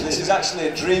mention actually. This is actually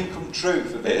a dream come true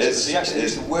for Vince. It is. He actually It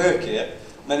used is. to work here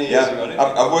many years ago, didn't he?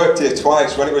 I worked here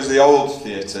twice. When it was the old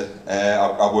theatre,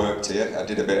 I worked here. I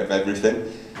did a bit of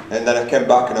everything. And then I came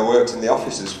back and I worked in the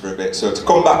offices for a bit. So to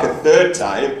come back a third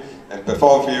time and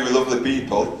perform for you lovely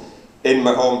people in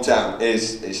my hometown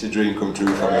it's a dream come true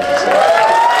for me. So,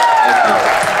 thank you.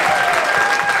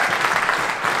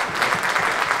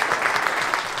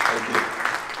 Thank you.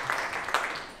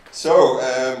 So,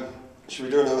 should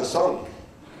we do another song?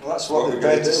 Well, that's what we're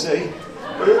paid to see.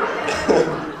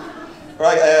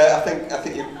 Right, I think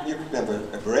you can have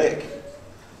a break.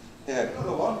 Yeah.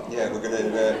 Another one? Yeah, we're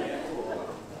gonna.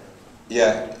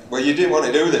 Yeah. Well, you didn't want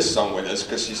to do this song with us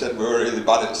because you said we were really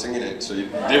bad at singing it, so you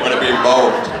didn't want to be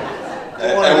involved.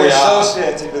 You want to be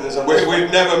associated with us on this one. We've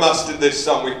never mastered this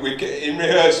song. We in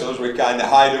rehearsals we kind of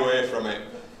hide away from it,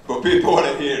 but people want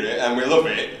to hear it and we love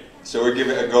it, so we give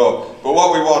it a go. But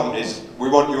what we want is we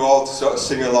want you all to sort of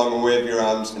sing along and wave your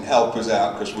arms and help us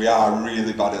out because we are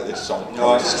really bad at this song.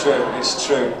 No, it's true. It's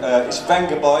true. It's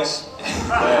Venga Boys.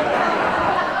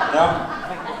 No.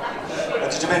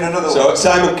 Did you mean another one? So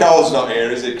Simon Cowell's not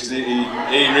here, is it? Because he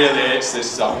really hates this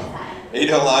song. He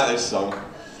don't like this song.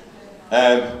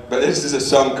 But this is a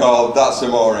song called That's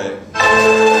Amore.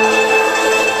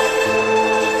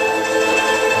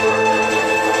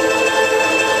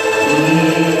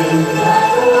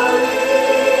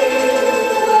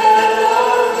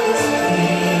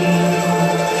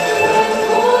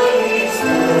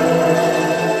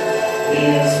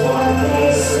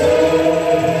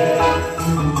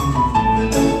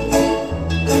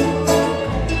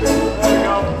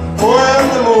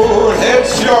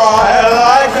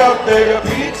 big a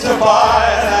pizza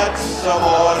pie, that's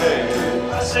amore.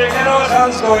 Sing it, those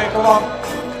hands going, come on.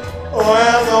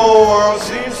 When the world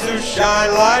seems to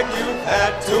shine like you've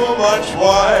had too much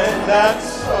wine,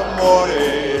 that's amore.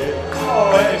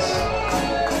 Always.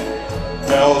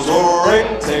 Bells will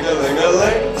ring,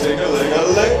 ting-a-ling-a-ling,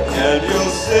 ting-a-ling-a-ling, and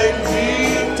you'll sing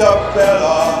Vita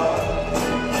Bella.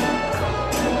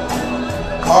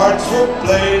 Hearts will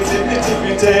play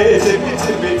tippy-tippy-tay,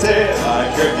 tippy-tippy-tay,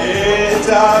 like a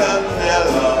guitarella.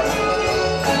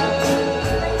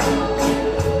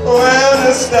 When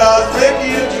the stars make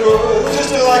you drool,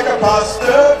 just like a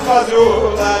pasta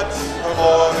fazool, that's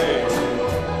amore.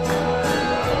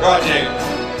 Go on, Jake.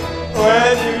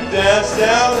 When you dance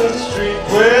down the street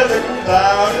with a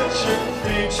cloud at your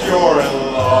feet, you're in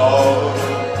love.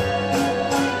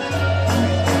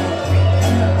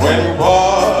 When you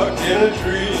walk in a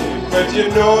dream, but you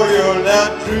know you're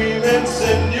not dreaming,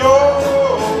 signore.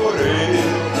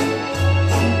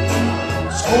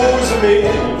 Excuse me,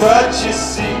 but you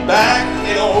see back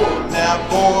in old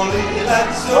Napoli,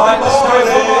 that's Right, let's do it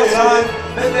one more time.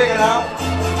 amore. Bit bigger now.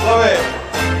 Love it.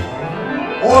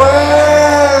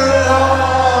 When the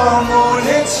moon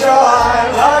hits your eye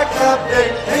like a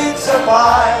big pizza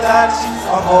pie, that's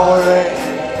amore.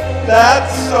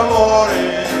 That's amore.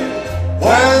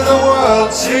 When the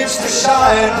world seems to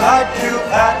shine like you've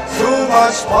had too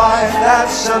much wine,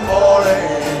 that's amore.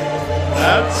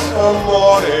 That's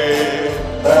amore.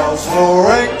 Bells will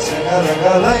ring,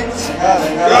 ting-a-ling-a-ling,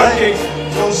 ting-a-ling-a-ling.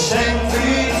 You'll sing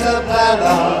Vita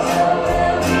Bella.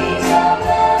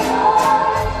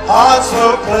 Hearts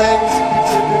will cling,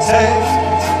 tippy-tippy-tay,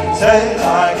 tippy-tippy-tay,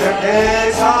 like a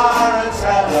guitarella.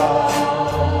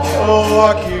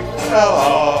 Lucky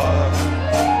fella.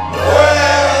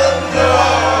 When the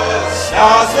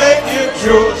stars make you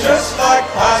drool, just like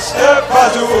pasta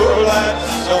fazool,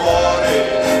 that's amore.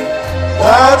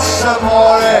 That's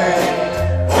amore.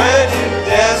 When you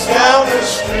dance down the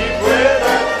street with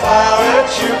a cloud at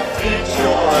your feet,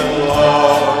 you're in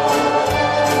love.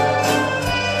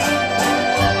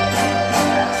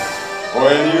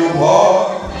 When you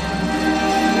walk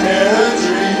in a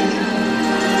dream,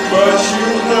 but you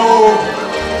know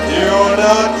you're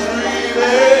not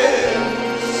dreaming,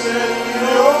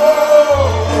 signore.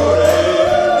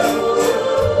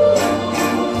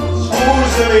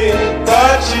 Excuse me,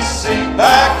 but you see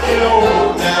back in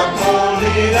old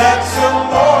Napoli, that's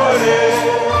amore.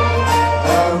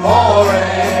 Amore.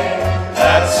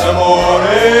 That's amore.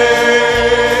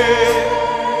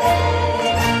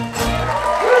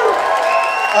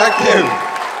 Thank you.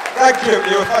 Thank you.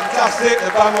 You were fantastic.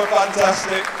 The band were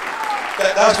fantastic.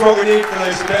 That's what we need for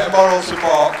this, a bit of moral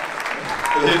support.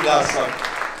 We did that song.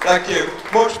 Thank you.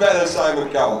 Much better than Simon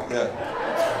Cowell, yeah.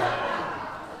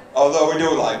 Although we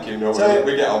do like him, no,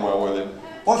 we get on well with him.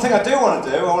 One thing I do want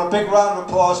to do, I want a big round of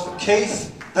applause for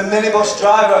Keith, the minibus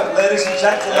driver, ladies and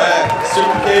gentlemen. Yeah,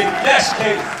 Super Keith. Yes,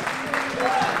 Keith.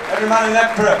 Every man in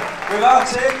Emperor. Without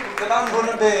him, the band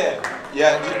wouldn't be here.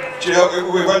 Yeah, do you know,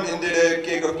 we went and did a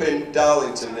gig up in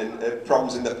Darlington, a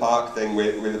Proms in the Park thing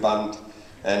with the band,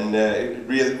 and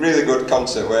really good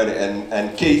concert, weren't it?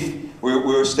 And Keith, we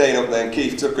were staying up there, and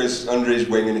Keith took us under his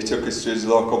wing, and he took us to his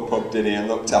local pub, didn't he, and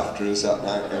looked after us that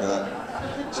night. You know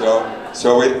that.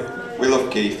 So we love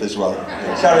Keith as well.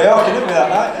 Karaoke, didn't we, that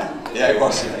night? Yeah, it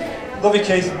was. Love you,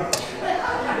 Keith.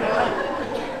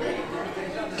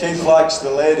 Keith likes the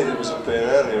lady that was up here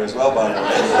earlier as well, by the way.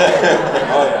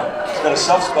 Oh yeah, he's got a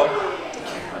soft spot.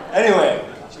 Anyway,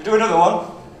 should we do another one?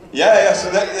 Yeah,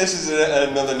 so this is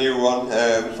another new one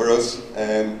for us.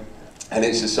 And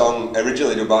it's a song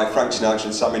originally done by Frank Sinatra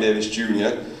and Sammy Davis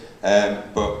Jr.,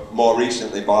 but more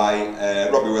recently by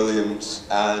Robbie Williams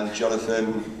and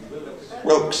Jonathan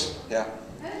Wilkes. Yeah.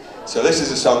 So this is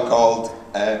a song called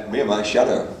Me and My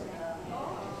Shadow.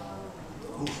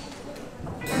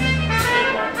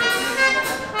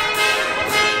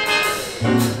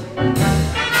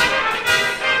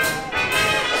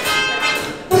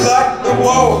 Like the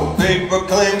wallpaper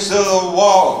clings to the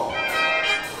wall,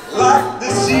 like the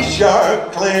sea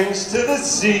shark clings to the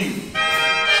sea.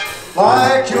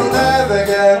 Like you'll never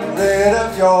get rid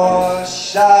of your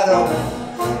shadow,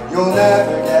 you'll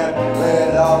never get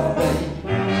rid of me.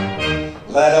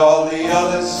 Let all the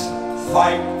others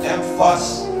fight and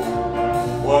fuss,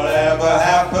 whatever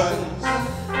happens,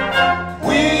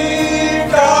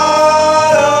 we've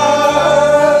got us.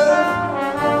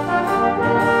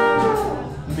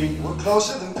 We're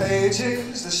closer than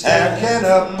pages, the stick in a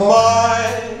book. My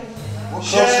We're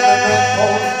closer than the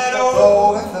poems that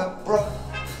flow in the brook.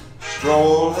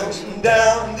 strolling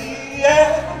down the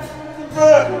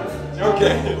Ever.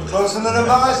 Okay. We're closer than a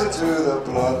miser to the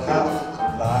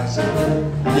bloodhound.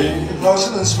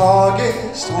 Closer than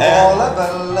smallest wall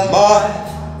ever lay.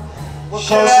 We're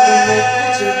closer than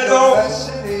Mickey to confess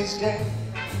in his game.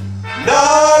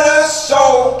 Not a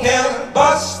soul can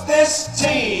bust this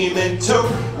team in two.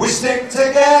 We stick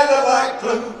together like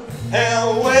glue.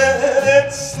 And when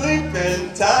it's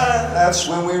sleeping time, that's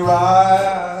when we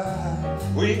ride.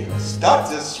 We start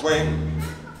to swing.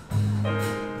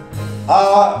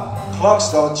 Our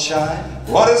clocks don't chime.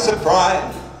 What a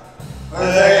surprise.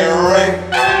 They ring.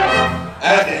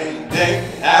 A ding ding,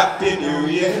 Happy New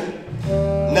Year.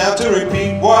 Now to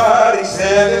repeat what he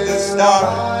said at the start.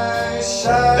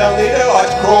 They'll need a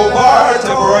large crowbar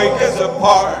to break us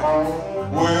apart.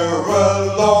 We're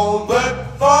alone but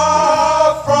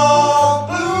far from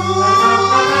blue.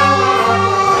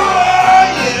 Oh,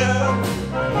 yeah.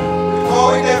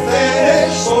 Before we get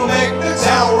finished, we'll make the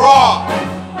town rock.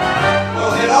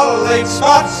 We'll hit all the late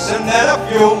spots and then a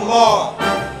few more.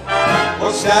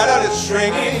 We'll stand out at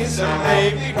stringies and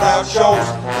maybe crowd shows.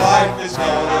 Life is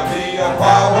gonna be a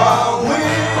wild, wild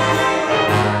week.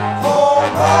 For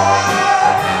my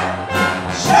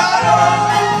shadow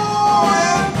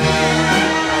and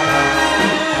me.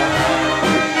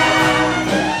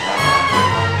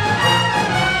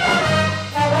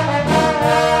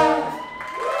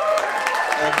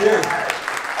 Thank you.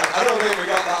 I don't think we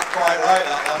got that quite right,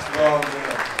 that last bit.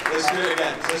 Let's do it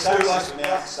again. Let's do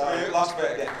last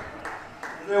bit again.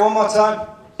 Do it one more time.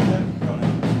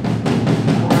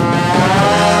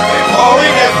 Before we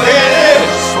get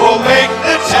finished, we'll make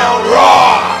the town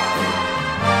rock.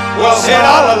 We'll hit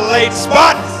all the late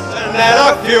spots and then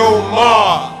a few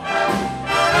more.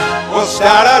 We'll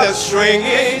start out as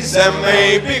stringies and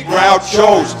maybe crowd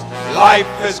shows. Life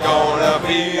is gonna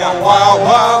be a wild,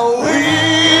 wild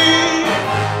week.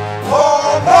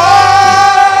 For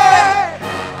my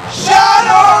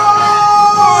shadow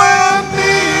and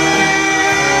me.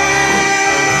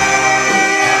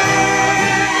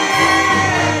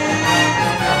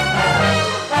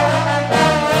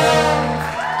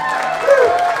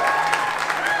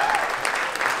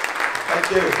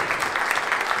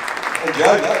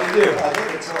 Enjoyed that, did you? I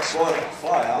think it's not swallowed a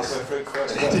fly. I was through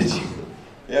first. Did you?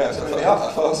 Yeah, I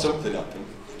thought something happened.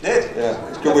 Did? Yeah,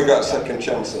 it's good we got a second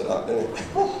chance at that, didn't it?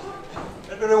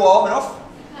 Everybody warm enough?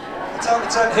 Time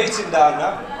to turn the heating down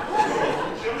now.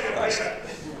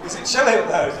 Is it chilly up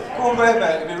there? Is it? Come on, mate,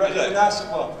 it'll be ready to be nice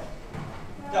and warm.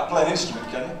 You can't play an instrument,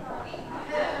 can you?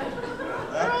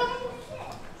 Yeah?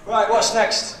 Right, what's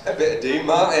next? A bit of Dean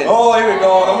Martin. Oh, here we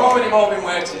go. The moment you've all been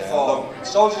waiting for.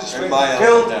 Soldiers of Spring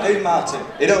killed Dean Martin.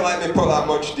 He don't let me put that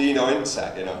much Dino in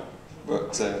set, you know.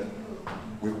 But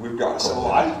we've got That's a couple.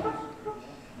 lie.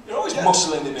 You're always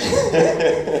muscling him in.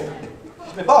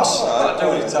 He's my boss. I do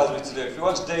what he tells me to do. If he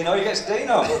wants Dino, he gets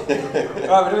Dino. Right,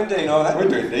 we're doing Dino then. We're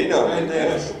doing Dino. We're doing Dino.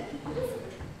 Yes.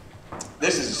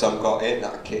 This is a song called Ain't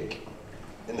That a Kick.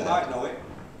 You might know it.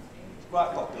 It's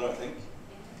quite popular, I think.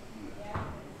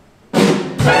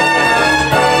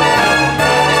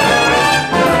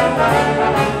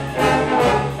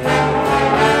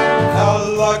 How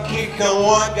lucky can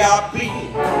one got be?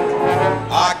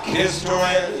 I kissed her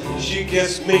and she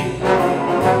kissed me.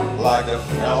 Like a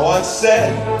fellow once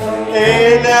said,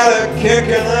 ain't that a kick in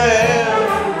the head?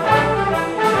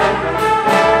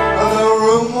 The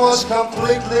room was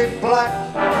completely black,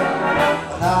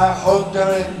 and I hugged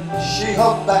her and she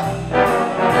hugged back.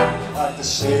 Like the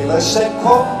sailor said,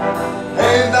 quote,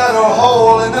 ain't that a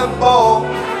hole in the boat?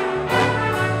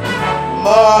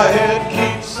 My head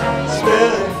keeps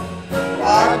spinning,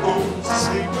 I go to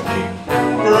sleep and keep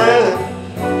grinning.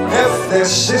 If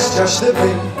this is just the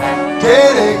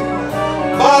beginning,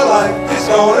 My life is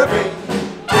gonna be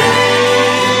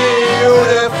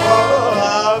beautiful.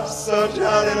 I've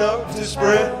sunshine enough to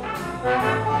spread.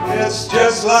 It's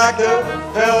just like the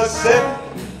fella said.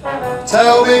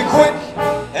 tell me quick,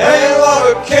 Ain't love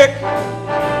a kick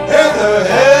in the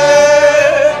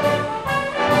head?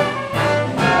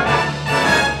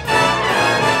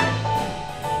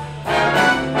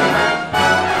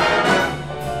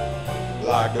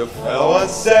 Like the fella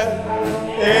once said,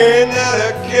 ain't that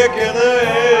a kick in the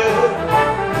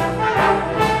head?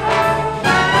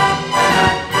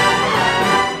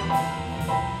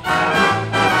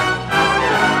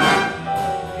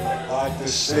 like the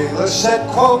sailor said,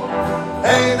 quote,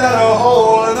 ain't that a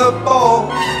hole in the boat?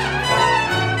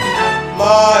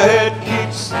 My head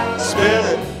keeps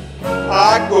spinning,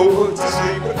 I go to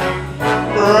sleep and keep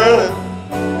running.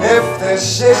 If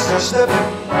this is just the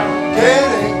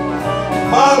beginning,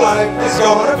 My life is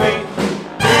gonna be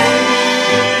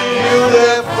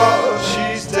beautiful.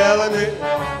 She's telling me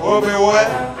we'll be wet.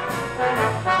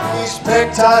 he's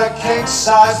picked out a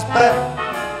king-size bed.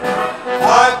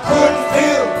 I couldn't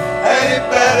feel any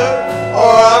better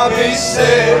or I'll be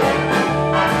sick.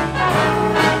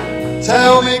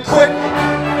 Tell me quick,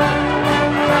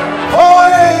 oh,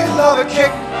 ain't love a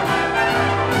kick?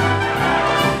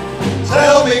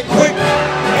 Tell me quick,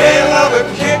 ain't love a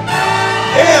kick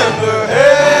in the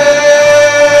head?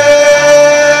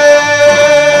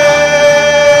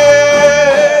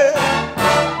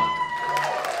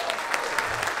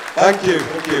 Thank you,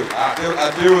 thank you.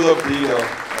 I do love Dino.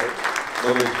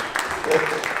 Love him.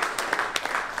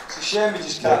 It's a shame you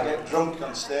just can't get drunk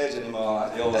on stage anymore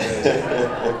like the old days.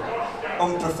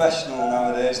 Unprofessional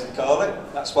nowadays, they call it.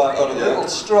 That's why I've got a little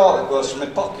straw that goes from my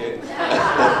pocket.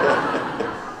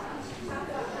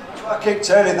 I keep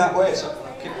turning that way, so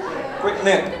I keep quick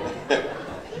nip.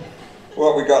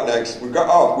 What we got next? We've got,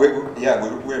 oh,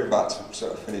 we're about to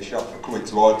sort of finish off. We're coming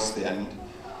towards the end.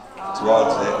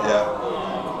 Towards it, yeah.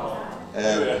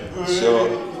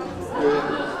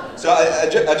 So I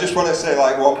just want to say,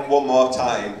 like, one more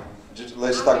time, just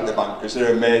let's thank the band, because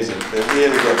they're amazing. They're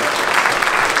really good.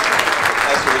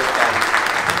 That's what it's done.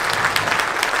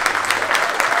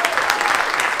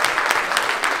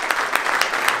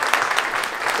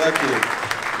 Thank you.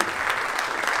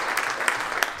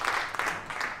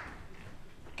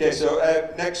 Okay, so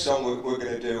next song we're going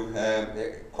to do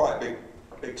quite a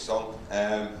big song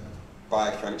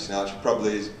by Frank Sinatra.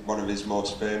 Probably is one of his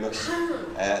most famous,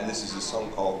 and this is a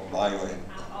song called My Way.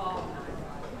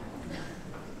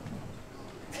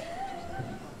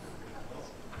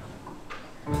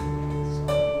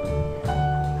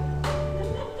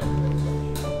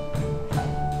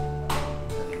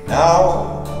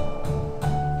 Now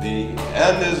the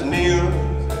end is near,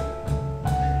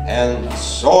 and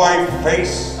so I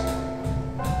face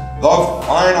the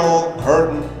final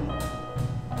curtain.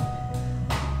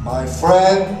 My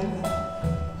friend,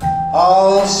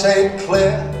 I'll say it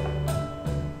clear,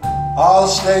 I'll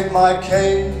state my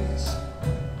case,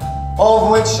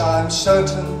 of which I'm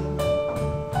certain.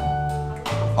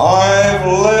 I've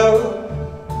lived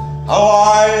a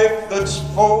life that's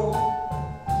full,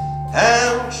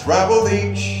 and traveled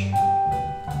each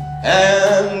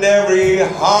and every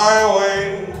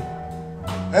highway,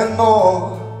 and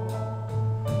more,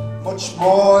 much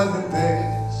more than this.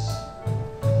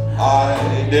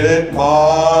 I did it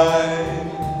my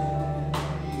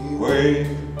way.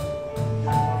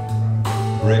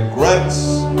 Regrets,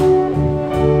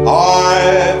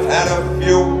 I've had a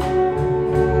few,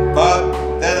 but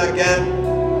then again,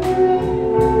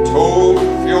 too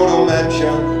few to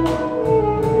mention.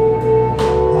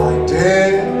 I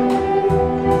did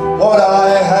what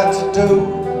I had to do,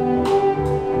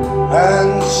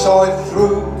 and saw it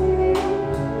through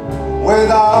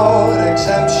without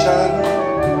exemption.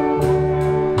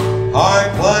 I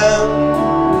planned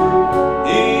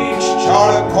each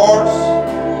charted course,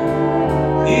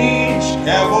 each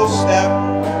careful step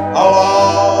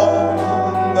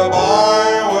along the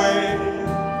byway.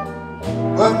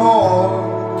 But more,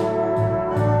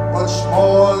 much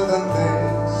more than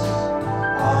this,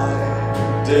 I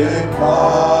did it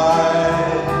my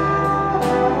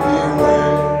way.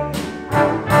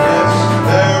 Yes,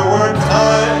 there were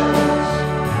times,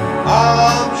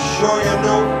 I'm sure you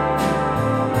knew,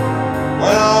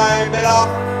 when I bit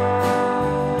off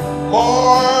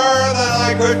more than I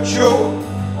could chew.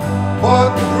 But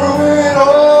through it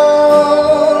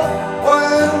all,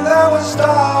 when there was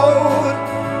doubt,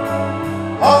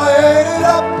 I ate it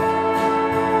up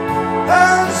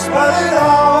and spat it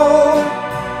out.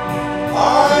 I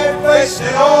faced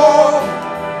it all,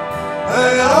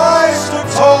 and I stood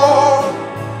tall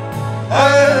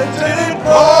and did it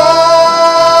my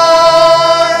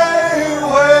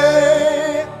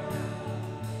way.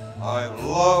 I've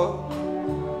loved,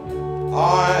 I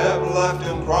have laughed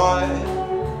and cried,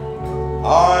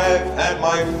 I've had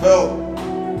my fill,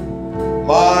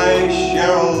 my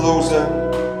share of losing.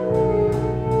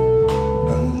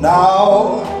 And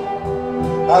now,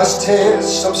 as tears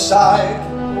subside,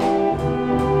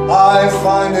 I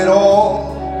find it all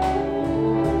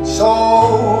so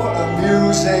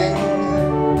amusing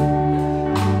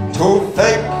to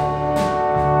think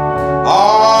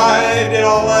I did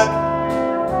all that,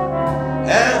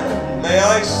 and may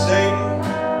I say,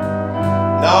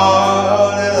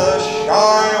 not in a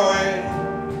shy way.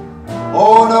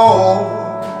 Oh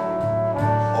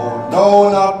no,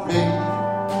 not me.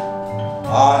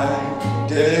 I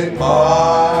did it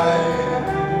my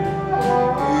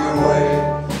way.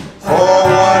 For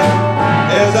what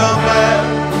is a man?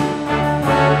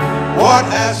 What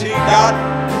has he got?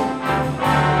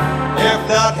 If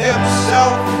not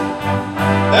himself,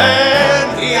 then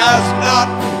he has not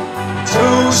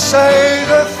To say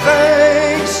the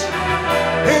things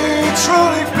he truly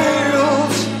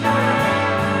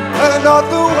not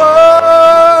the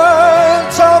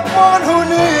world's top one who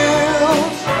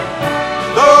kneels.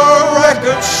 The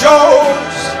record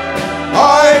shows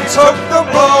I took the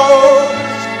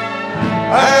blows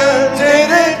and did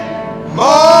it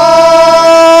my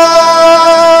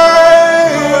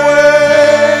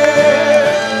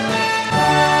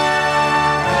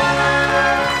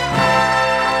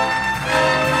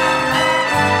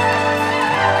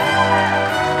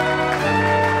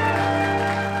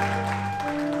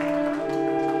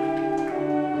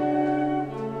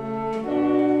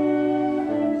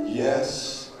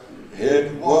Yes,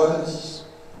 it was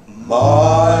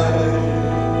my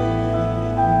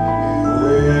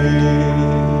way.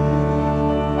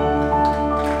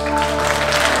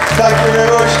 Thank you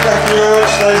very much,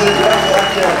 ladies and gentlemen.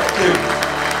 Thank you.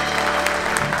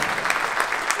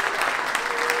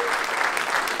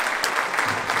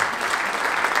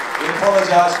 We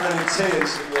apologise for any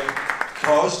tears that were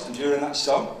caused during that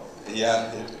song.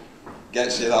 Yeah, it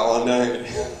gets you that one, don't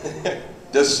it?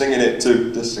 Just singing it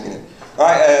too, just singing it.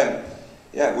 Right,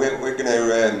 yeah, we're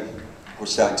gonna, we're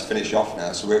starting to finish off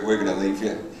now, so we're gonna leave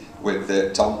you with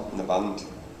Tom and the band.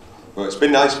 But it's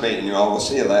been nice meeting you all, we'll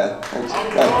see you later. Thanks.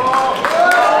 Bye.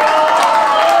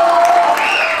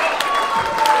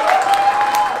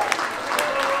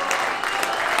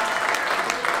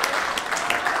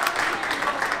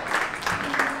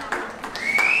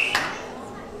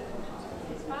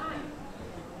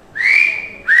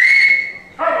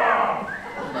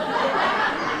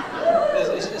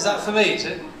 Is that for me, is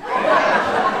it?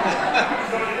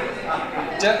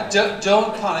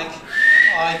 Don't panic,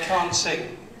 I can't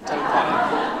sing. Don't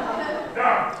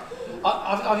panic.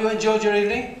 Have you enjoyed your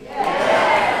evening?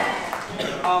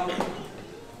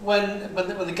 When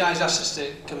the guys asked us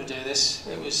to come and do this,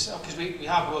 it was because we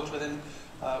have worked with him,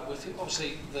 with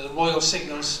obviously the Royal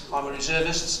Signals, Army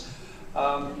Reservists,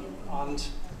 and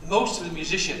most of the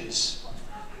musicians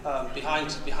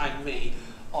behind me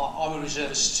are Army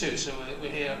Reservists too, so we're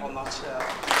here on that.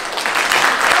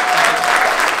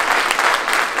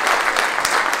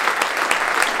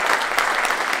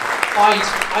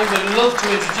 I would love to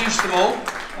introduce them all,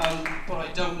 but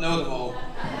I don't know them all.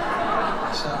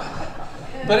 So,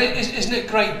 but isn't it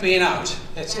great being out?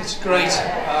 It's great,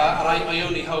 and I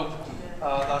only hope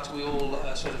that we all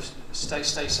sort of stay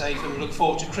safe and look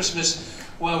forward to Christmas,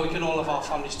 where we can all have our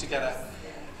families together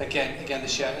again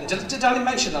this year. And did I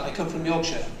mention that I come from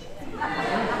Yorkshire?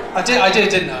 I did,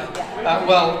 didn't I?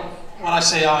 Well, when I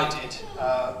say I did,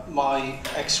 my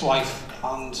ex-wife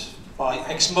and my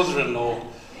ex-mother-in-law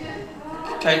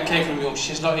came from Yorkshire.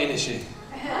 She's not in, is she?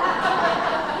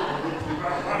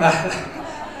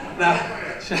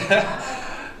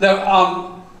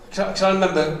 No, because I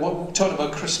remember talking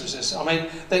about Christmases. I mean,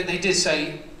 they did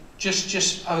say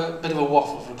just a bit of a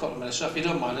waffle for a couple of minutes. So if you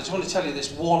don't mind, I just want to tell you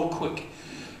this one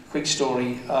quick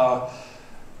story.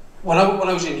 When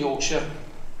I was in Yorkshire,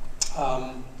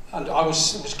 and it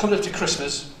was coming up to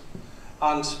Christmas,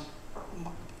 and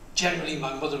generally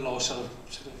my mother-in-law sort of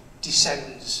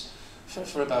descends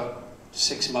for about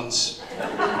 6 months.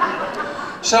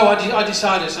 So I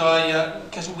decided,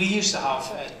 because we used to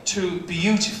have 2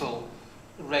 beautiful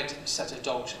red setter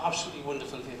dogs, absolutely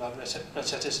wonderful if you've had red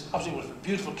setters, absolutely wonderful,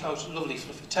 beautiful coats, lovely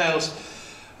fluffy tails.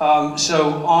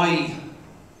 So I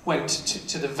went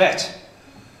to the vet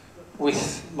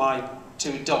with my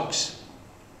 2 dogs.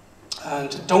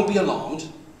 And don't be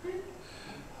alarmed.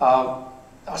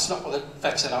 That's not what the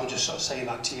vet said, I'm just sort of saying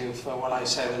that to you for when I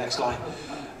say the next line.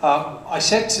 I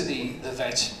said to the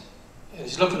vet,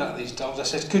 he's looking at these dogs, I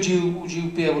said, would you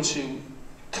be able to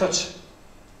cut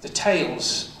the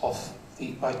tails off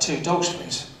my 2 dogs,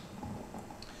 please?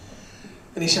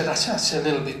 And he said, that's a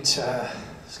little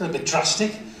bit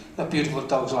drastic. Not beautiful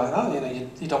dogs like that, you know,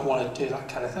 you don't want to do that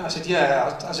kind of thing. I said,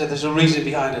 yeah, I said, there's a reason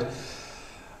behind it.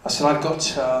 I said, I've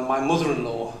got my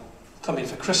mother-in-law coming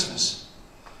for Christmas,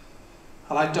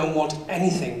 and I don't want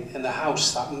anything in the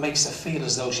house that makes her feel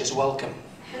as though she's welcome.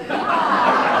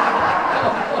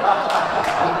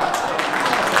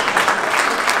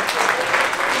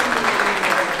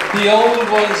 The old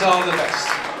ones are the best.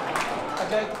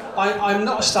 Okay? I'm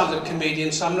not a stand-up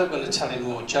comedian, so I'm not going to tell you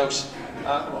more jokes,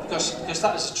 because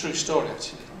that is a true story,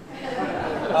 actually.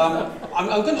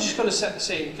 I'm just going to set the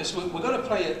scene, because we're going to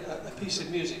play a piece of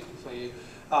music for you.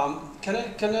 Can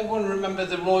everyone remember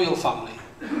the royal family?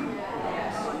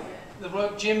 The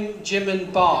Jim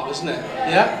and Barb, isn't it?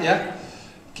 Yeah.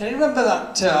 Can you remember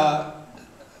that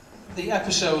the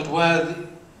episode where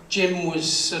Jim was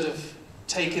sort of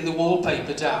taking the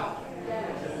wallpaper down,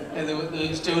 and he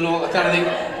was doing all that kind of thing,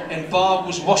 and Barb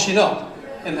was washing up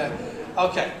in there?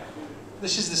 Okay,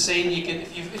 this is the scene. You can,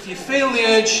 if you feel the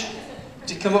urge,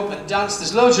 to come up and dance.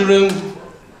 There's loads of room.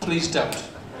 Please don't.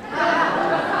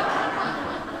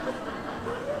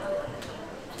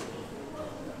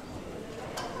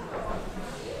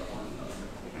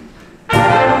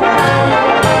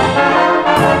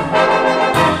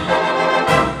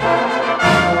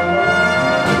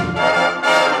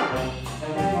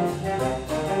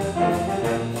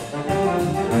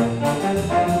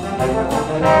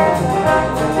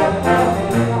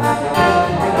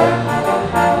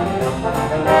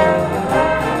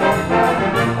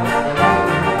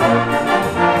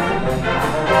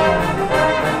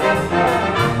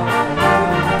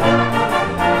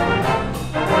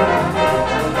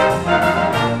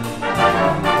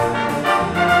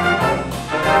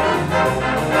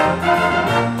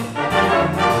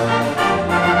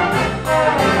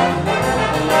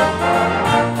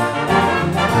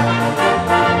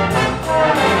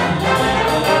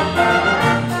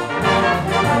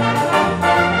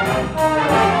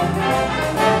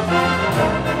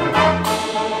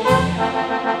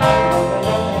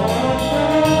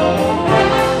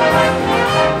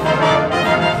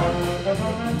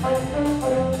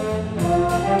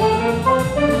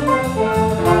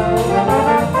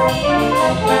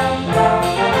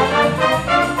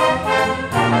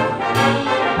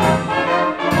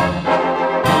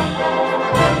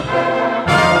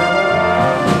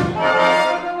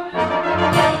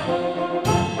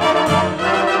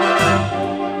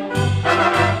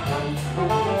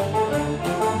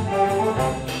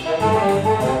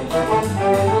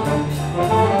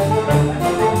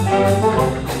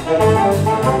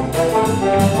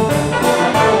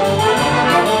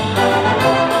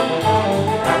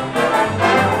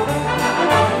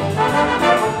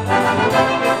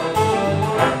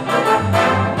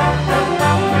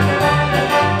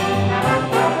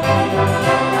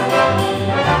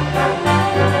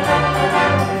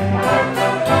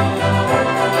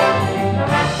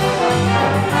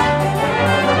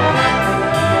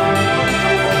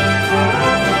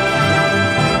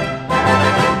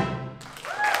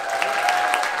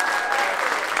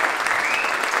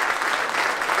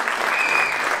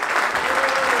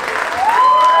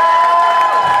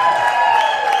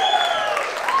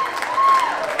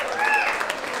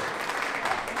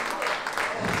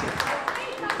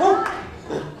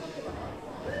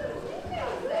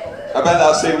 I bet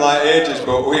that seemed like ages,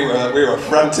 but we were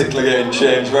frantically getting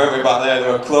changed, weren't we, back there?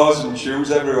 There were clothes and shoes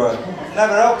everywhere.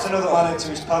 Never helped another man into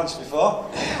his pants before.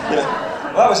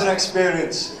 Yeah. That was an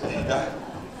experience. Yeah.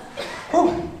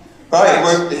 Whew.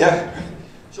 Right, yeah.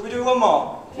 Shall we do one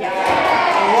more?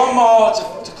 Yeah. One more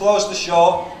to close the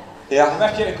show. Yeah.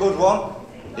 Make it a good one.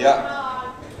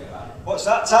 Yeah. What's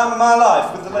that, Time of My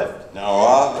Life with the lift? No,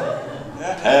 I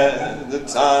had the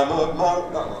time of my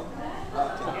life.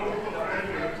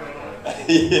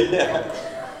 Yeah.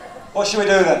 What should we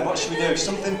do then? What should we do?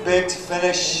 Something big to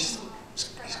finish?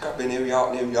 It's got to be New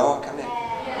York, hasn't it?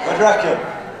 What do you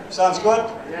reckon? Sounds good?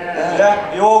 Yeah.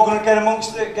 Yeah? You all going to get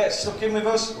amongst it? Get stuck in with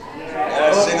us?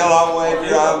 Yeah, sing along, wave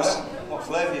your arms. What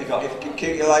flavour you got?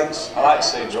 Kick your legs. I like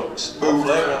sea drugs. Move.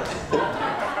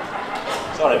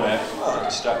 Sorry mate, I'm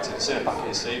distracted. Seen a packet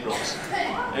of sea drugs.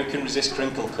 Who can resist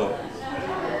crinkle cut?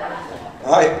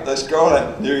 Right, let's go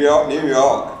then. New York, New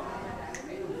York.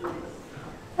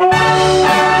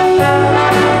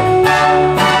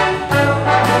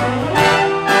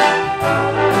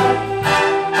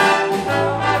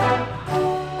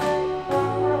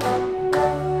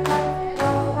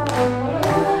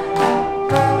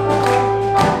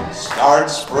 Start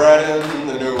spreading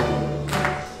the news.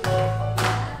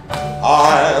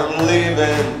 I'm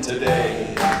leaving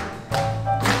today.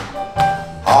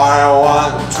 I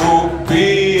want to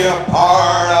be a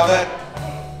part of it.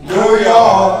 New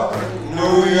York,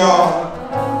 New York.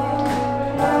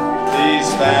 These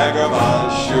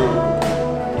vagabond shoes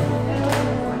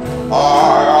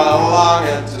are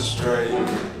longing to stray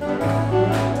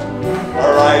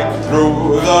right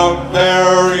through the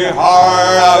very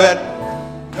heart of it.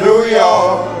 New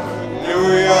York, New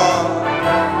York.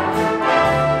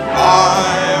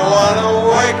 I want to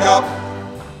wake up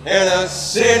in a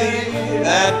city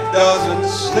that doesn't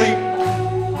sleep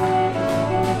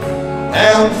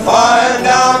and find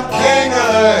I'm king of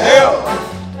the hill,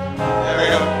 every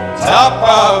top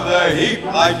of the heap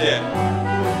like it.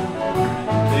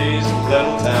 These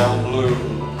little town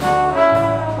blues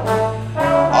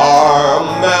are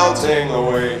melting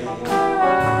away.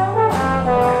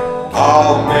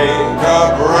 I'll make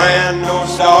a brand new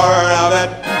start of it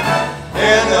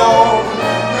in old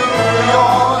New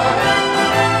York.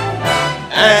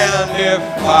 And if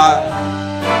I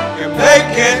can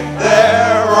make it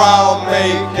there, I'll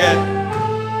make it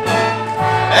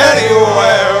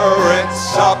anywhere it's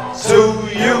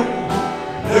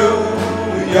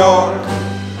York,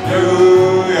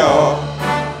 New York.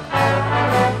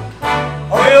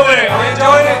 Are we loving it? Are we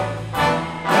enjoying it?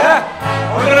 Yeah?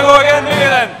 We're going to go again, maybe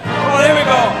then. Come on, here we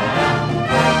go.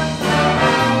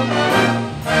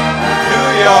 New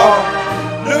York,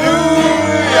 New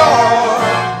York.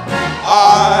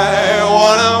 I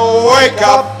wanna wake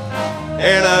up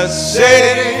in a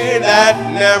city that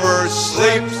never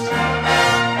sleeps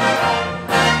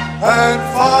and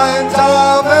find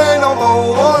I'm a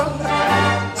 #1,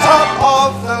 top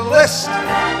of the list,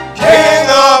 king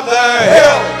of the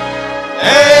hill,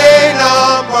 a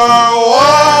 #1.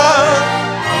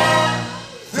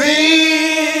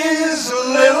 These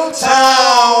little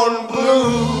town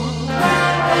blues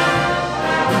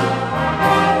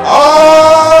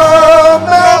are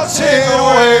melting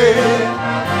away.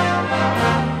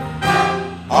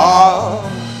 I'll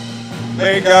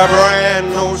make a brand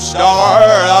new start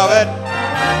of it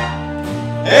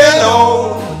in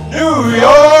old New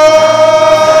York.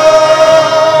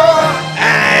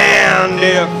 And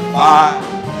if I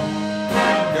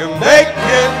can make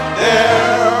it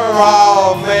there,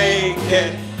 I'll make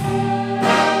it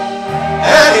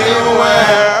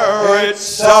anywhere.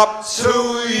 It's up to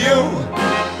you,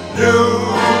 New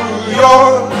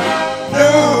York,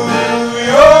 New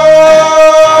York.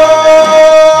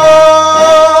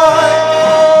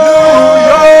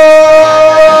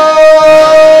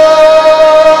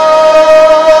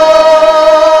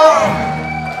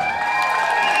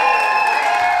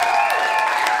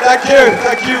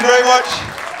 Thank you very much,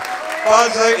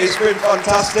 Barnsley. It's been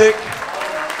fantastic.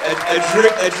 A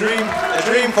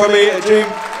dream for me, a dream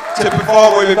to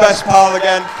perform with my best pal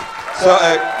again. So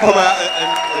come out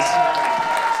and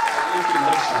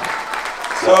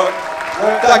so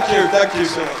thank you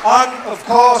so much. and of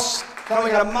course, can we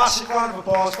get a massive round of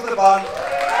applause for the band?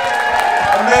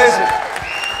 Amazing.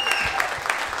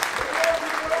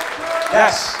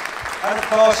 Yes, and of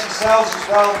course yourselves as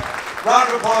well. Round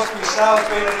of applause for yourselves,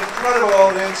 being an incredible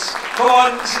audience. Come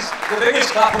on, this is the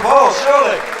biggest clap of all,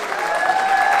 surely.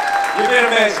 You've been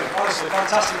amazing, honestly,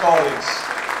 fantastic audience.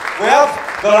 We have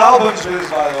got albums with us,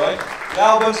 by the way. The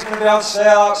albums are going to be on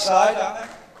sale outside, aren't they?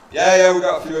 Yeah, we've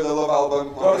got a few of the Love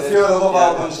album. Got a few of the Love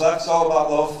albums left. It's all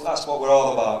about love. That's what we're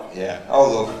all about. Yeah,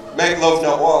 all love. Make love,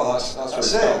 not war. That's what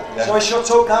it's it. called. Yeah. So we shut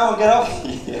up now and get off.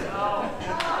 Yeah.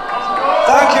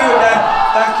 Thank you again.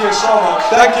 Thank you so much.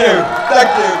 Thank you.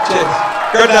 Cheers.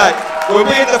 Good night. We'll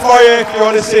be in the foyer if you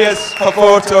want to see us for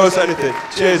photos, anything.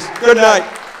 Cheers. Good night.